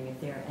I'm wondering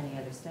if there are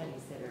any other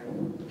studies that are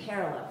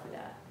parallel for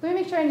that. Let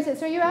me make sure I understand.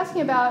 So you're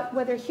asking about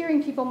whether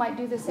hearing people might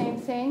do the same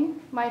thing,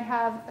 might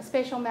have a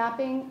spatial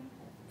mapping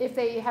if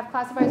they have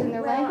classifiers in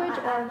their language?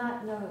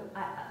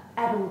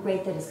 At a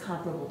rate that is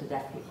comparable to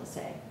deaf people,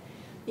 say.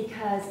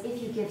 Because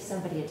if you give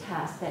somebody a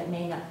task that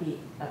may not be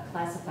a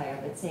classifier,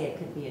 but say it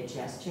could be a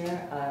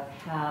gesture of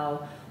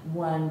how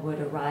one would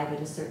arrive at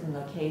a certain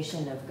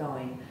location of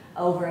going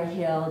over a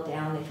hill,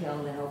 down the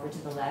hill, and over to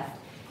the left,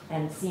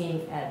 and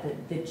seeing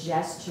the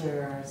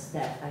gestures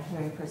that a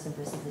hearing person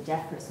versus a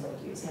deaf person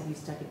would use. Have you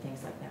studied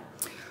things like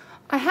that?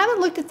 I haven't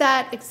looked at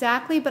that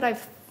exactly, but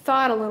I've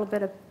thought a little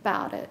bit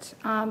about it.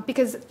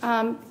 Because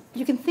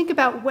you can think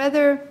about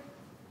whether...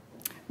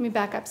 Let me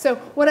back up. So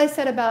what I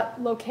said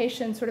about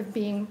location sort of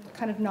being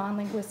kind of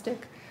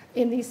non-linguistic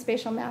in these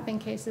spatial mapping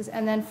cases,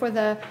 and then for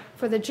the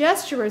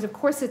gesturers, of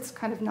course, it's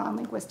kind of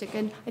non-linguistic.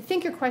 And I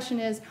think your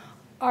question is,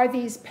 are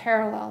these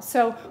parallel?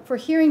 So for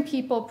hearing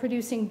people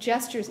producing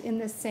gestures in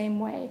the same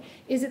way,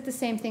 is it the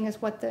same thing as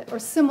or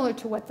similar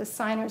to what the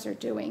signers are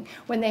doing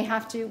when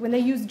they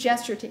use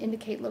gesture to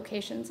indicate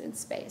locations in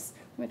space?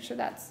 Make sure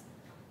that's,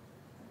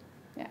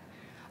 yeah.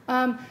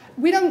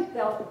 We don't.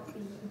 Well,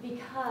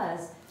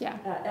 because yeah.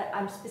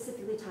 I'm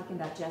specifically talking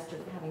about gesture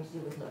having to do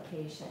with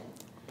location.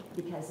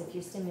 Because if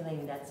you're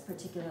stimulating that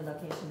particular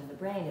location in the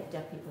brain, if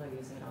deaf people are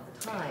using it all the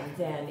time,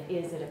 then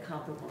is it a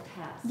comparable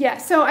task? Yeah,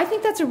 so I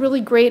think that's a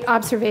really great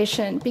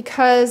observation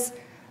because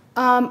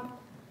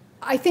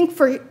I think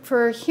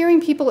for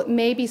hearing people it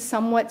may be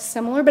somewhat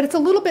similar, but it's a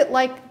little bit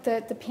like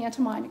the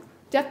pantomime.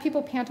 Deaf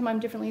people pantomime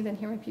differently than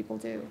hearing people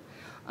do.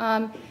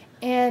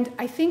 And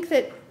I think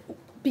that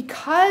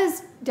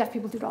because deaf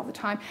people do it all the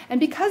time, and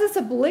because it's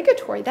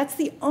obligatory, that's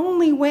the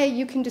only way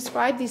you can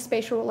describe these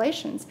spatial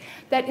relations,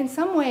 that in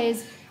some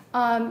ways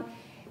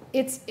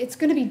it's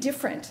going to be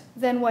different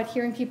than what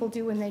hearing people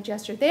do when they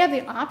gesture. They have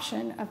the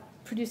option of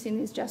producing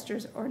these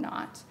gestures or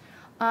not.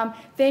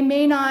 They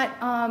may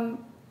not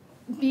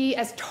be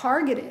as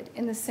targeted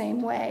in the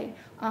same way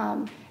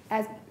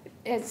as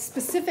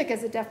specific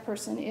as a deaf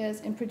person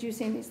is in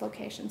producing these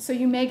locations. So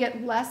you may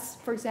get less,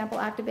 for example,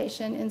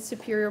 activation in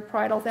superior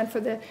parietal than for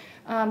the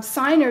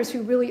signers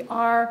who really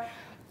are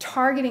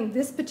targeting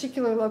this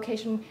particular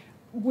location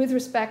with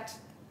respect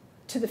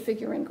to the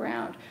figure in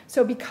ground.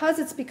 So because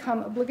it's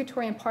become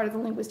obligatory and part of the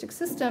linguistic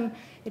system,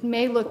 it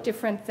may look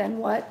different than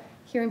what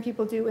hearing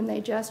people do when they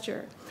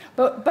gesture.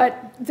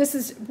 But this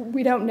is,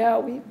 we don't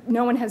know.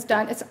 No one has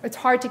done, it's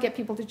hard to get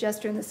people to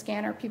gesture in the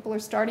scanner. People are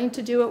starting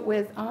to do it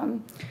with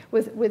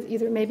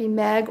either maybe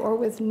Meg or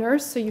with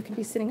Nurse, so you can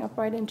be sitting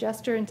upright and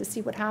gesture and to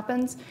see what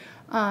happens.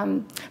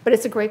 But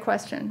it's a great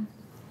question.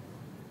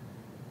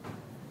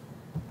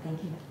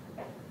 Thank you.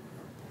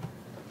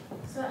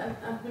 So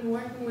I've been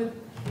working with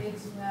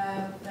kids who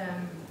have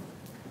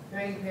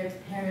very impaired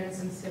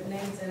parents and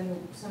siblings,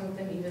 and some of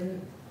them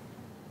even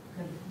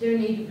their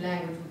native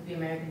language would be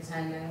American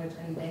Sign Language,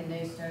 and then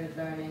they started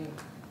learning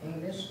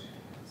English.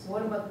 So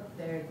what about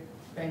their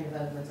brain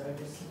developments? Are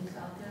there studies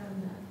out there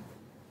on that?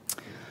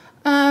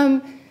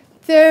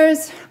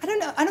 I don't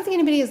know. I don't think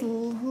anybody has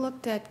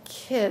looked at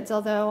kids,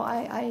 although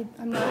I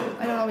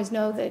don't always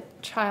know the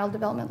child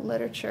development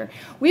literature.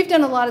 We've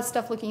done a lot of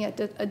stuff looking at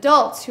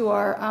adults who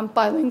are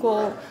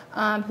bilingual,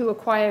 who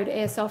acquired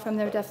ASL from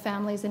their deaf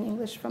families and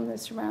English from the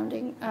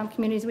surrounding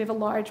communities. We have a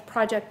large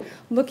project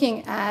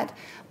looking at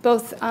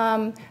both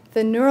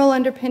the neural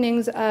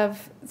underpinnings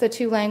of the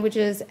two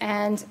languages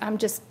and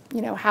just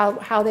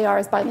how they are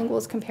as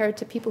bilinguals compared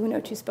to people who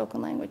know two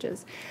spoken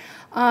languages.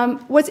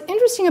 What's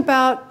interesting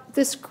about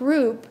this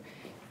group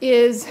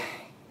is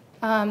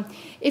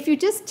if you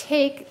just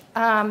take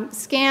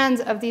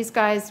scans of these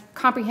guys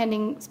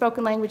comprehending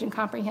spoken language and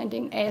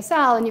comprehending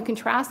ASL and you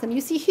contrast them, you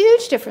see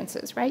huge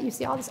differences, right? You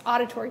see all this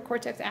auditory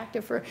cortex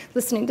active for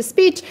listening to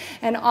speech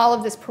and all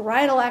of this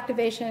parietal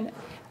activation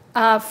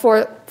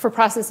for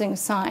processing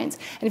signs.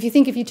 And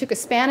if you took a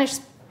Spanish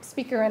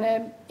speaker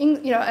and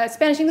a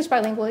Spanish-English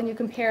bilingual and you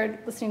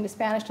compared listening to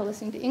Spanish to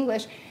listening to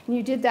English and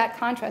you did that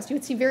contrast, you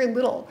would see very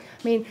little.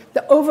 I mean,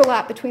 the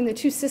overlap between the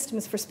two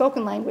systems for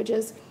spoken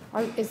languages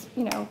is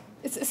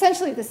it's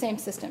essentially the same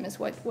system as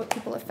what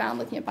people have found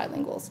looking at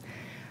bilinguals.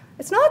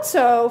 It's not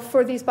so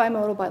for these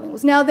bimodal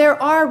bilinguals. Now,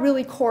 there are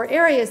really core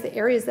areas, the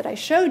areas that I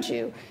showed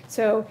you.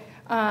 So,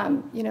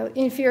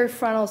 inferior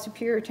frontal,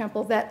 superior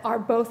temporal, that are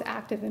both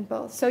active in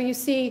both. So you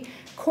see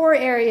core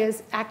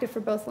areas active for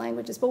both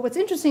languages. But what's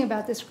interesting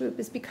about this group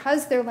is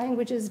because their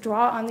languages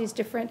draw on these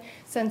different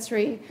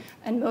sensory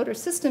and motor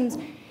systems,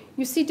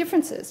 you see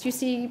differences. You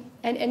see,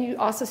 and you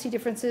also see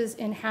differences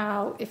in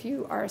how, if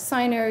you are a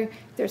signer,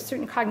 there's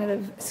certain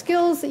cognitive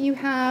skills that you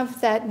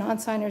have that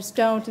non-signers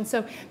don't. And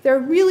so they're a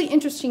really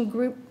interesting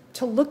group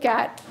to look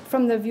at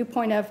from the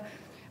viewpoint of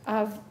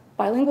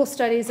bilingual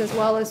studies, as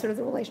well as sort of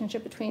the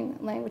relationship between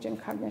language and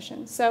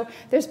cognition. So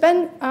there's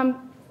been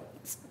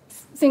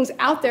things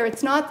out there.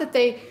 It's not that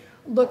they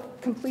look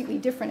completely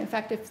different. In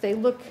fact,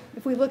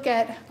 if we look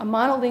at a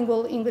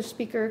monolingual English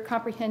speaker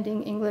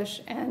comprehending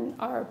English and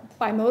our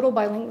bimodal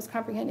bilinguals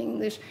comprehending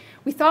English,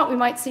 we thought we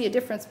might see a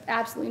difference.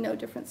 Absolutely no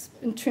difference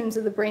in terms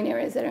of the brain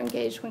areas that are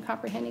engaged when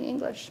comprehending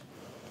English.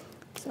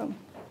 So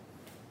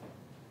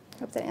I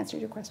hope that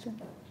answered your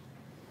question.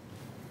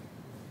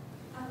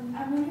 I'm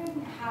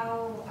wondering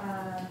how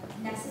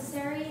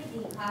necessary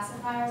the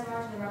classifiers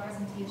are to the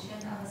representation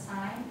of a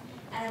sign.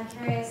 And I'm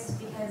curious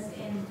because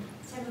in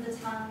tip of the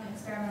tongue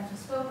experimental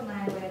spoken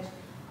language,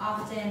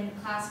 often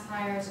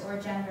classifiers or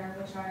gender,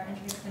 which are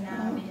introduced to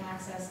noun being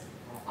accessed,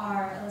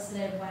 are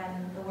elicited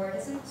when the word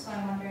isn't. So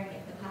I'm wondering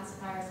if the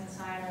classifiers and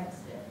sign are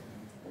elicited.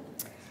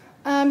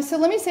 So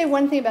let me say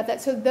one thing about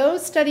that. So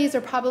those studies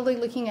are probably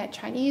looking at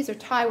Chinese or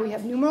Thai, where we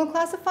have numeral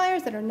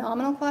classifiers that are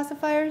nominal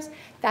classifiers.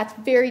 That's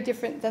very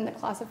different than the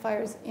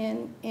classifiers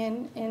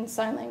in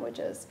sign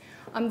languages.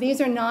 These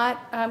are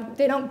not,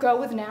 they don't go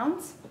with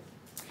nouns.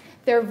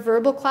 They're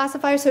verbal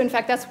classifiers. So in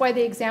fact, that's why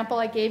the example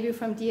I gave you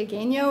from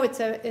Diegueño,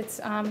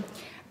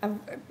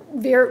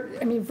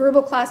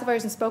 verbal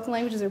classifiers in spoken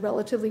languages are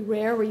relatively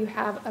rare, where you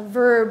have a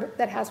verb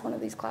that has one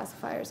of these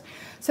classifiers.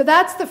 So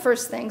that's the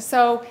first thing.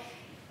 So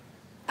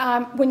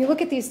when you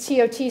look at these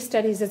TOT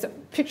studies, it's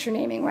picture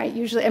naming, right?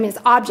 Usually, it's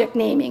object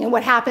naming. And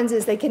what happens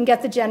is they can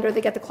get the gender,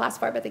 they get the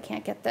classifier, but they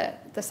can't get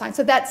the sign.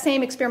 So that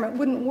same experiment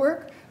wouldn't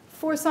work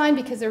for sign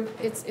because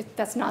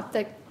that's not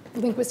the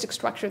linguistic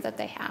structure that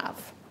they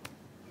have.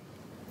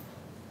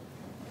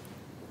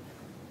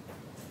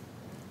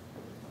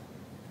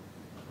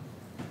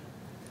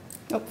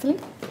 Oh,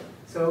 Philippe?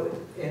 So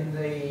in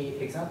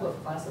the example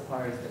of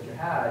classifiers that you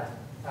had,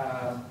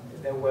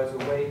 there was a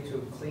way to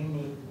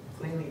cleanly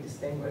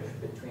distinguish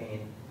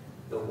between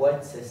the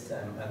what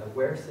system and the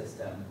where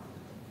system.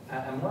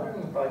 I'm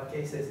wondering about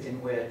cases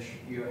in which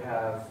you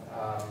have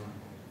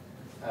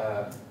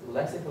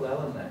lexical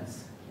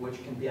elements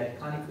which can be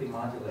iconically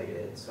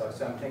modulated. So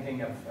I'm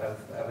thinking of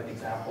an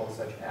example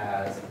such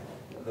as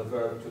the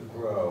verb to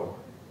grow,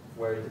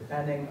 where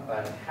depending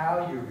on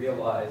how you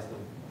realize the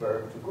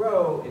verb to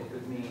grow, it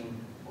could mean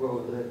grow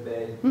a little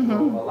bit,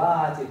 grow a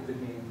lot, it could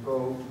mean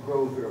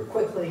grow very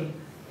quickly,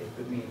 it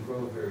could mean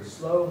grow very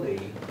slowly.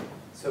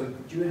 So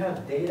do you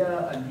have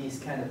data on these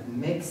kind of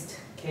mixed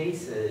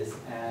cases,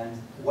 and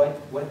what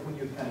would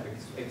you kind of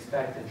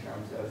expect in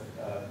terms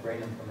of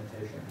brain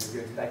implementation? Would you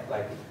expect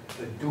like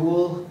the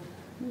dual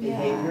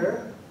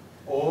behavior,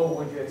 or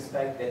would you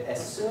expect that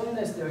as soon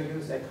as they're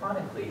used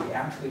iconically, they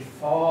actually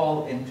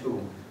fall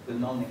into the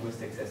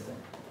non-linguistic system?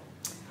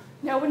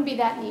 No, it wouldn't be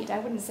that neat. I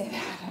wouldn't say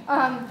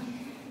that.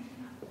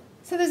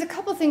 So there's a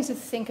couple things to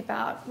think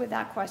about with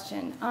that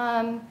question.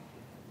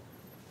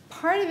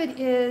 Part of it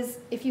is,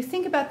 if you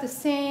think about the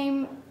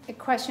same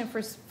question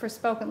for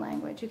spoken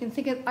language, you can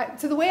think of,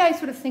 so the way I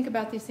sort of think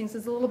about these things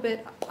is a little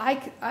bit,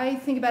 I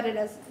think about it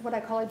as what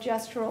I call a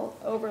gestural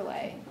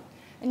overlay.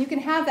 And you can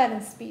have that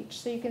in speech.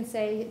 So you can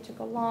say, it took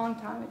a long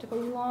time, it took a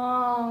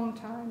long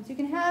time. So you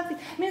can have,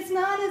 it's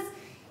not as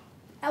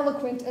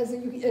eloquent as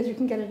you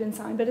can get it in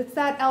sign, but it's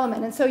that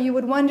element. And so you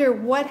would wonder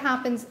what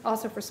happens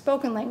also for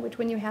spoken language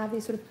when you have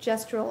these sort of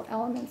gestural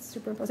elements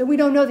superimposed. And we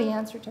don't know the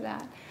answer to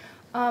that.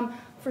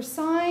 For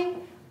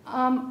sign,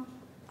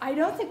 I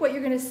don't think what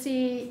you're going to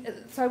see,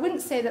 so I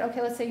wouldn't say that,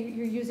 okay, let's say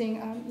you're using,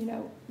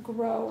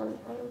 grow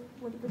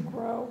or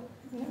grow,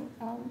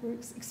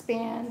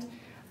 expand.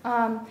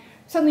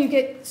 Suddenly you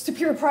get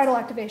superior parietal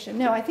activation.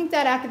 No, I think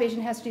that activation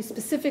has to do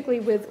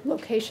specifically with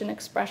location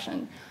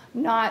expression,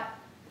 not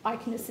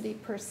iconicity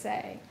per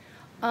se.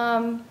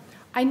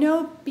 I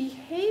know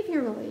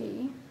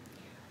behaviorally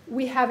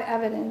we have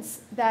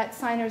evidence that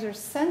signers are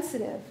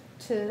sensitive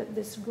to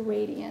this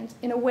gradient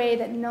in a way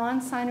that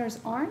non-signers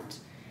aren't.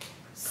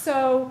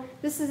 So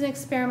this is an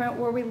experiment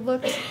where we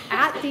looked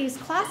at these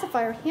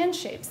classifier hand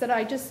shapes that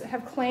I just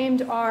have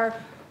claimed are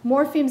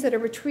morphemes that are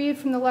retrieved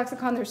from the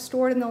lexicon, they're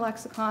stored in the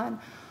lexicon.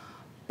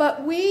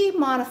 But we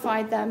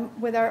modified them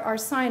with our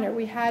signer.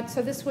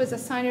 So this was a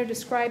signer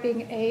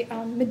describing a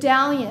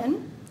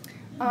medallion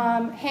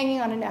hanging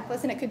on a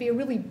necklace, and it could be a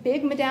really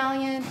big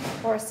medallion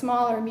or a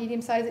small or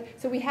medium size.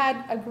 So we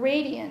had a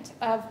gradient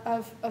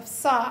of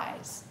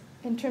size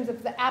in terms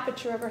of the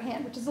aperture of her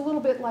hand, which is a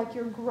little bit like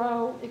your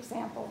grow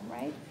example,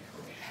 right?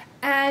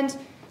 And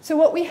so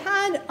what we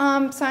had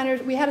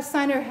we had a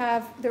signer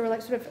have, there were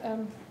like sort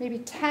of maybe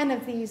 10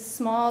 of these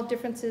small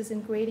differences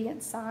in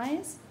gradient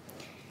size.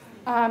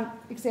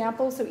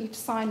 Examples, so each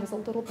sign was a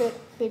little bit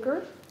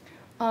bigger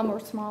or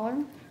smaller.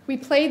 We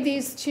played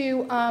these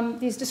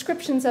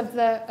descriptions of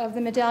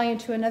the medallion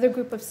to another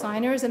group of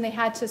signers, and they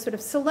had to sort of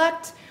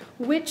select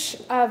which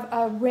of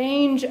a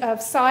range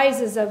of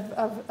sizes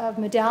of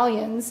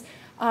medallions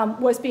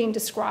was being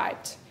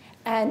described.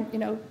 and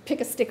pick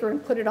a sticker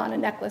and put it on a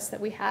necklace that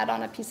we had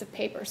on a piece of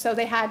paper. So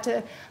they had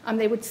to,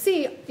 they would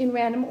see in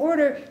random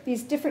order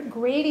these different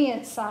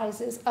gradient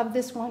sizes of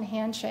this one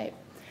hand shape.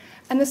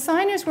 And the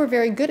signers were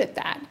very good at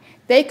that.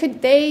 They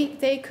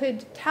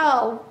could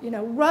tell,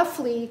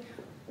 roughly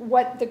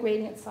what the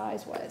gradient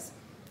size was.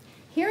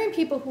 Hearing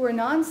people who were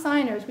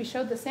non-signers, we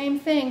showed the same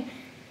thing.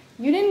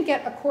 You didn't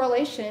get a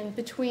correlation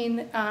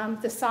between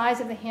the size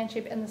of the hand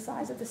shape and the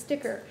size of the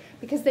sticker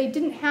because they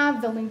didn't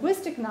have the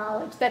linguistic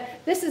knowledge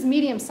that this is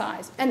medium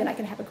size, and then I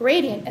can have a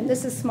gradient, and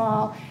this is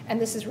small,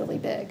 and this is really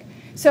big.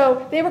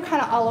 So they were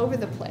kind of all over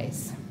the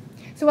place.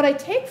 So what I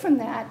take from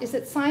that is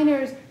that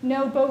signers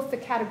know both the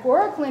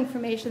categorical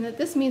information that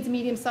this means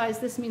medium size,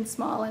 this means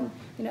small, and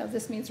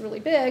this means really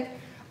big,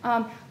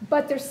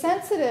 but they're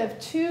sensitive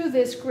to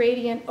this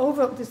gradient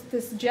over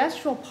this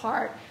gestural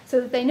part so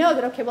that they know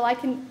that, okay, well, I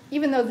can,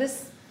 even though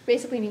this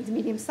basically means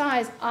medium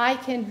size, I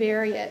can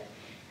vary it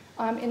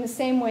in the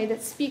same way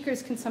that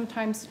speakers can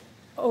sometimes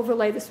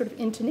overlay this sort of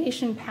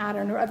intonation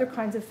pattern or other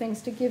kinds of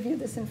things to give you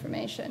this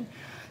information.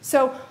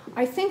 So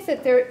I think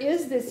that there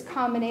is this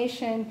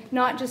combination,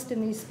 not just in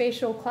these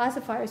spatial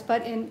classifiers,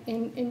 but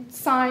in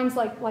signs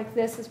like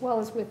this, as well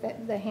as with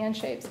the hand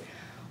shapes.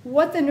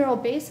 What the neural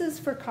basis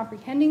for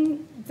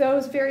comprehending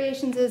those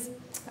variations is,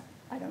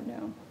 I don't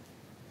know.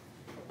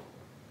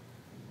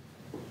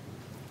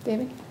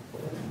 David?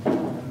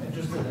 I'm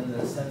interested in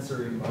the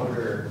sensory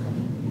motor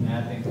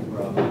mapping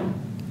problem.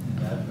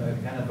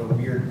 That's kind of a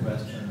weird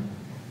question,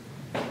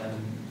 and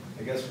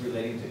I guess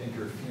relating to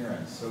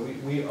interference. So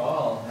we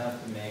all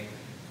have to make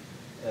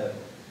a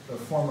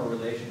form of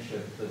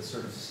relationship that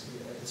sort of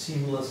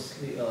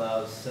seamlessly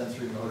allows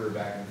sensory motor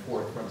back and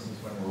forth. For instance,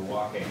 when we're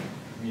walking,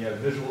 when you have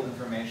visual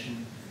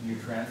information, you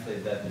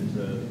translate that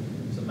into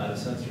some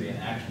metasensory and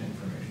action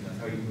information. That's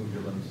how you move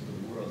your limbs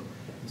through the world.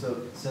 And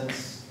so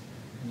since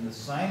in the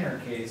signer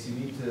case, you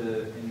need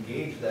to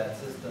engage that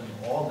system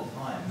all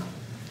the time.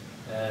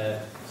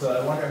 So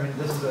I wonder, I mean,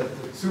 this is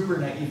a super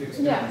naive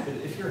experiment, but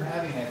if you're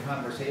having a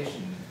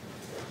conversation,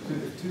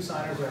 if two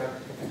signers are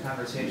having a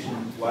conversation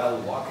while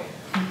walking,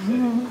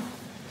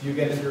 do you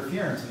get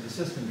interference of the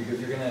system because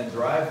you're going to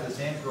drive the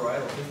same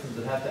parietal systems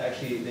that have to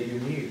actually, that you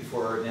need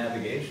for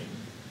navigation?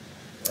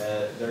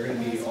 They're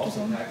going to be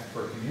also taxed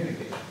for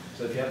communication.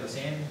 So if you have the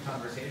same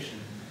conversation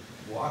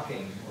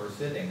walking or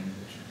sitting,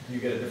 you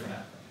get a different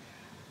outcome.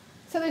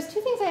 So there's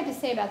two things I have to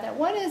say about that.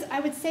 One is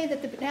I would say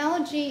that the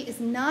analogy is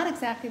not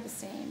exactly the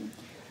same.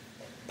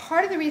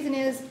 Part of the reason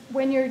is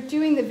when you're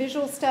doing the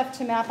visual stuff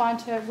to map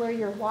onto where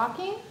you're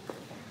walking,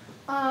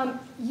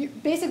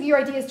 basically your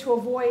idea is to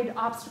avoid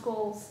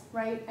obstacles,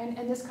 right,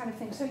 and this kind of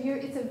thing. So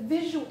it's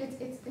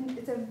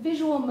a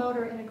visual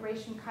motor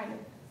integration kind of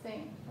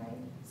thing, right?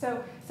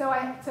 So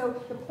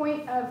the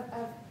point of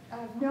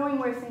knowing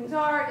where things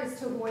are is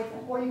to avoid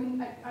them, or you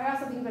can, I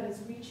also think of it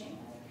as reaching.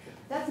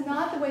 That's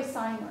not the way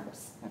sign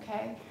works,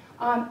 okay?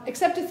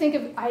 Except to think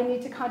of, I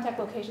need to contact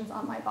locations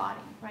on my body,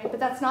 right?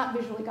 But that's not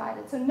visually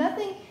guided.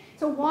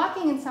 So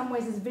walking in some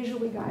ways is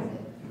visually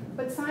guided,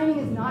 but signing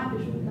is not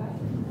visually guided.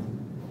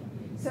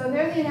 So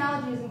there the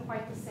analogy isn't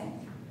quite the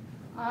same.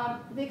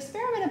 The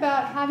experiment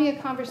about having a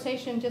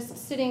conversation just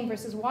sitting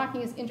versus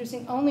walking is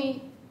interesting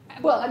only,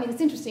 well, I mean,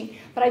 it's interesting,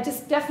 but I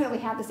just definitely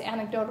have this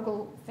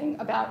anecdotal thing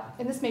about,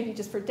 and this may be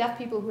just for deaf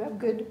people who have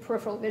good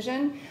peripheral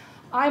vision.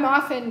 I'm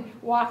often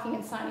walking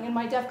and signing, and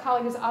my deaf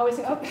colleague is always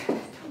saying, oh,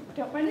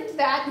 don't run into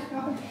that,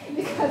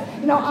 because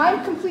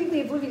I'm completely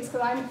oblivious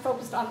because I'm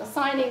focused on the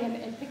signing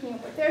and picking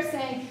up what they're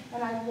saying,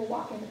 and I will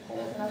walk into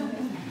poles and other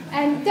things.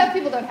 And deaf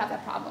people don't have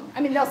that problem.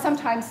 I mean, they'll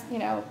sometimes,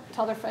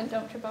 tell their friend,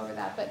 don't trip over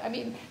that, but I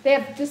mean, they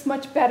have just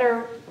much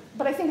better,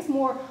 but I think it's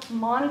more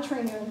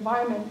monitoring their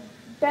environment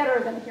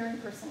better than a hearing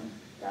person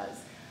does.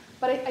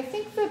 But I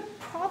think the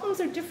problems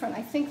are different.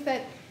 I think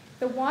that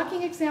the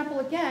walking example,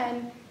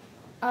 again,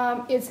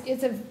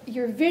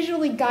 you're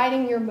visually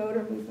guiding your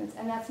motor movements,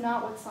 and that's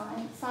not what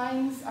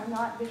signs are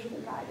not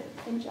visually guided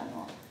in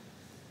general.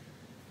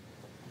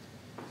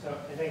 So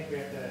I think we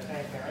have to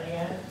thank Mary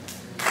again.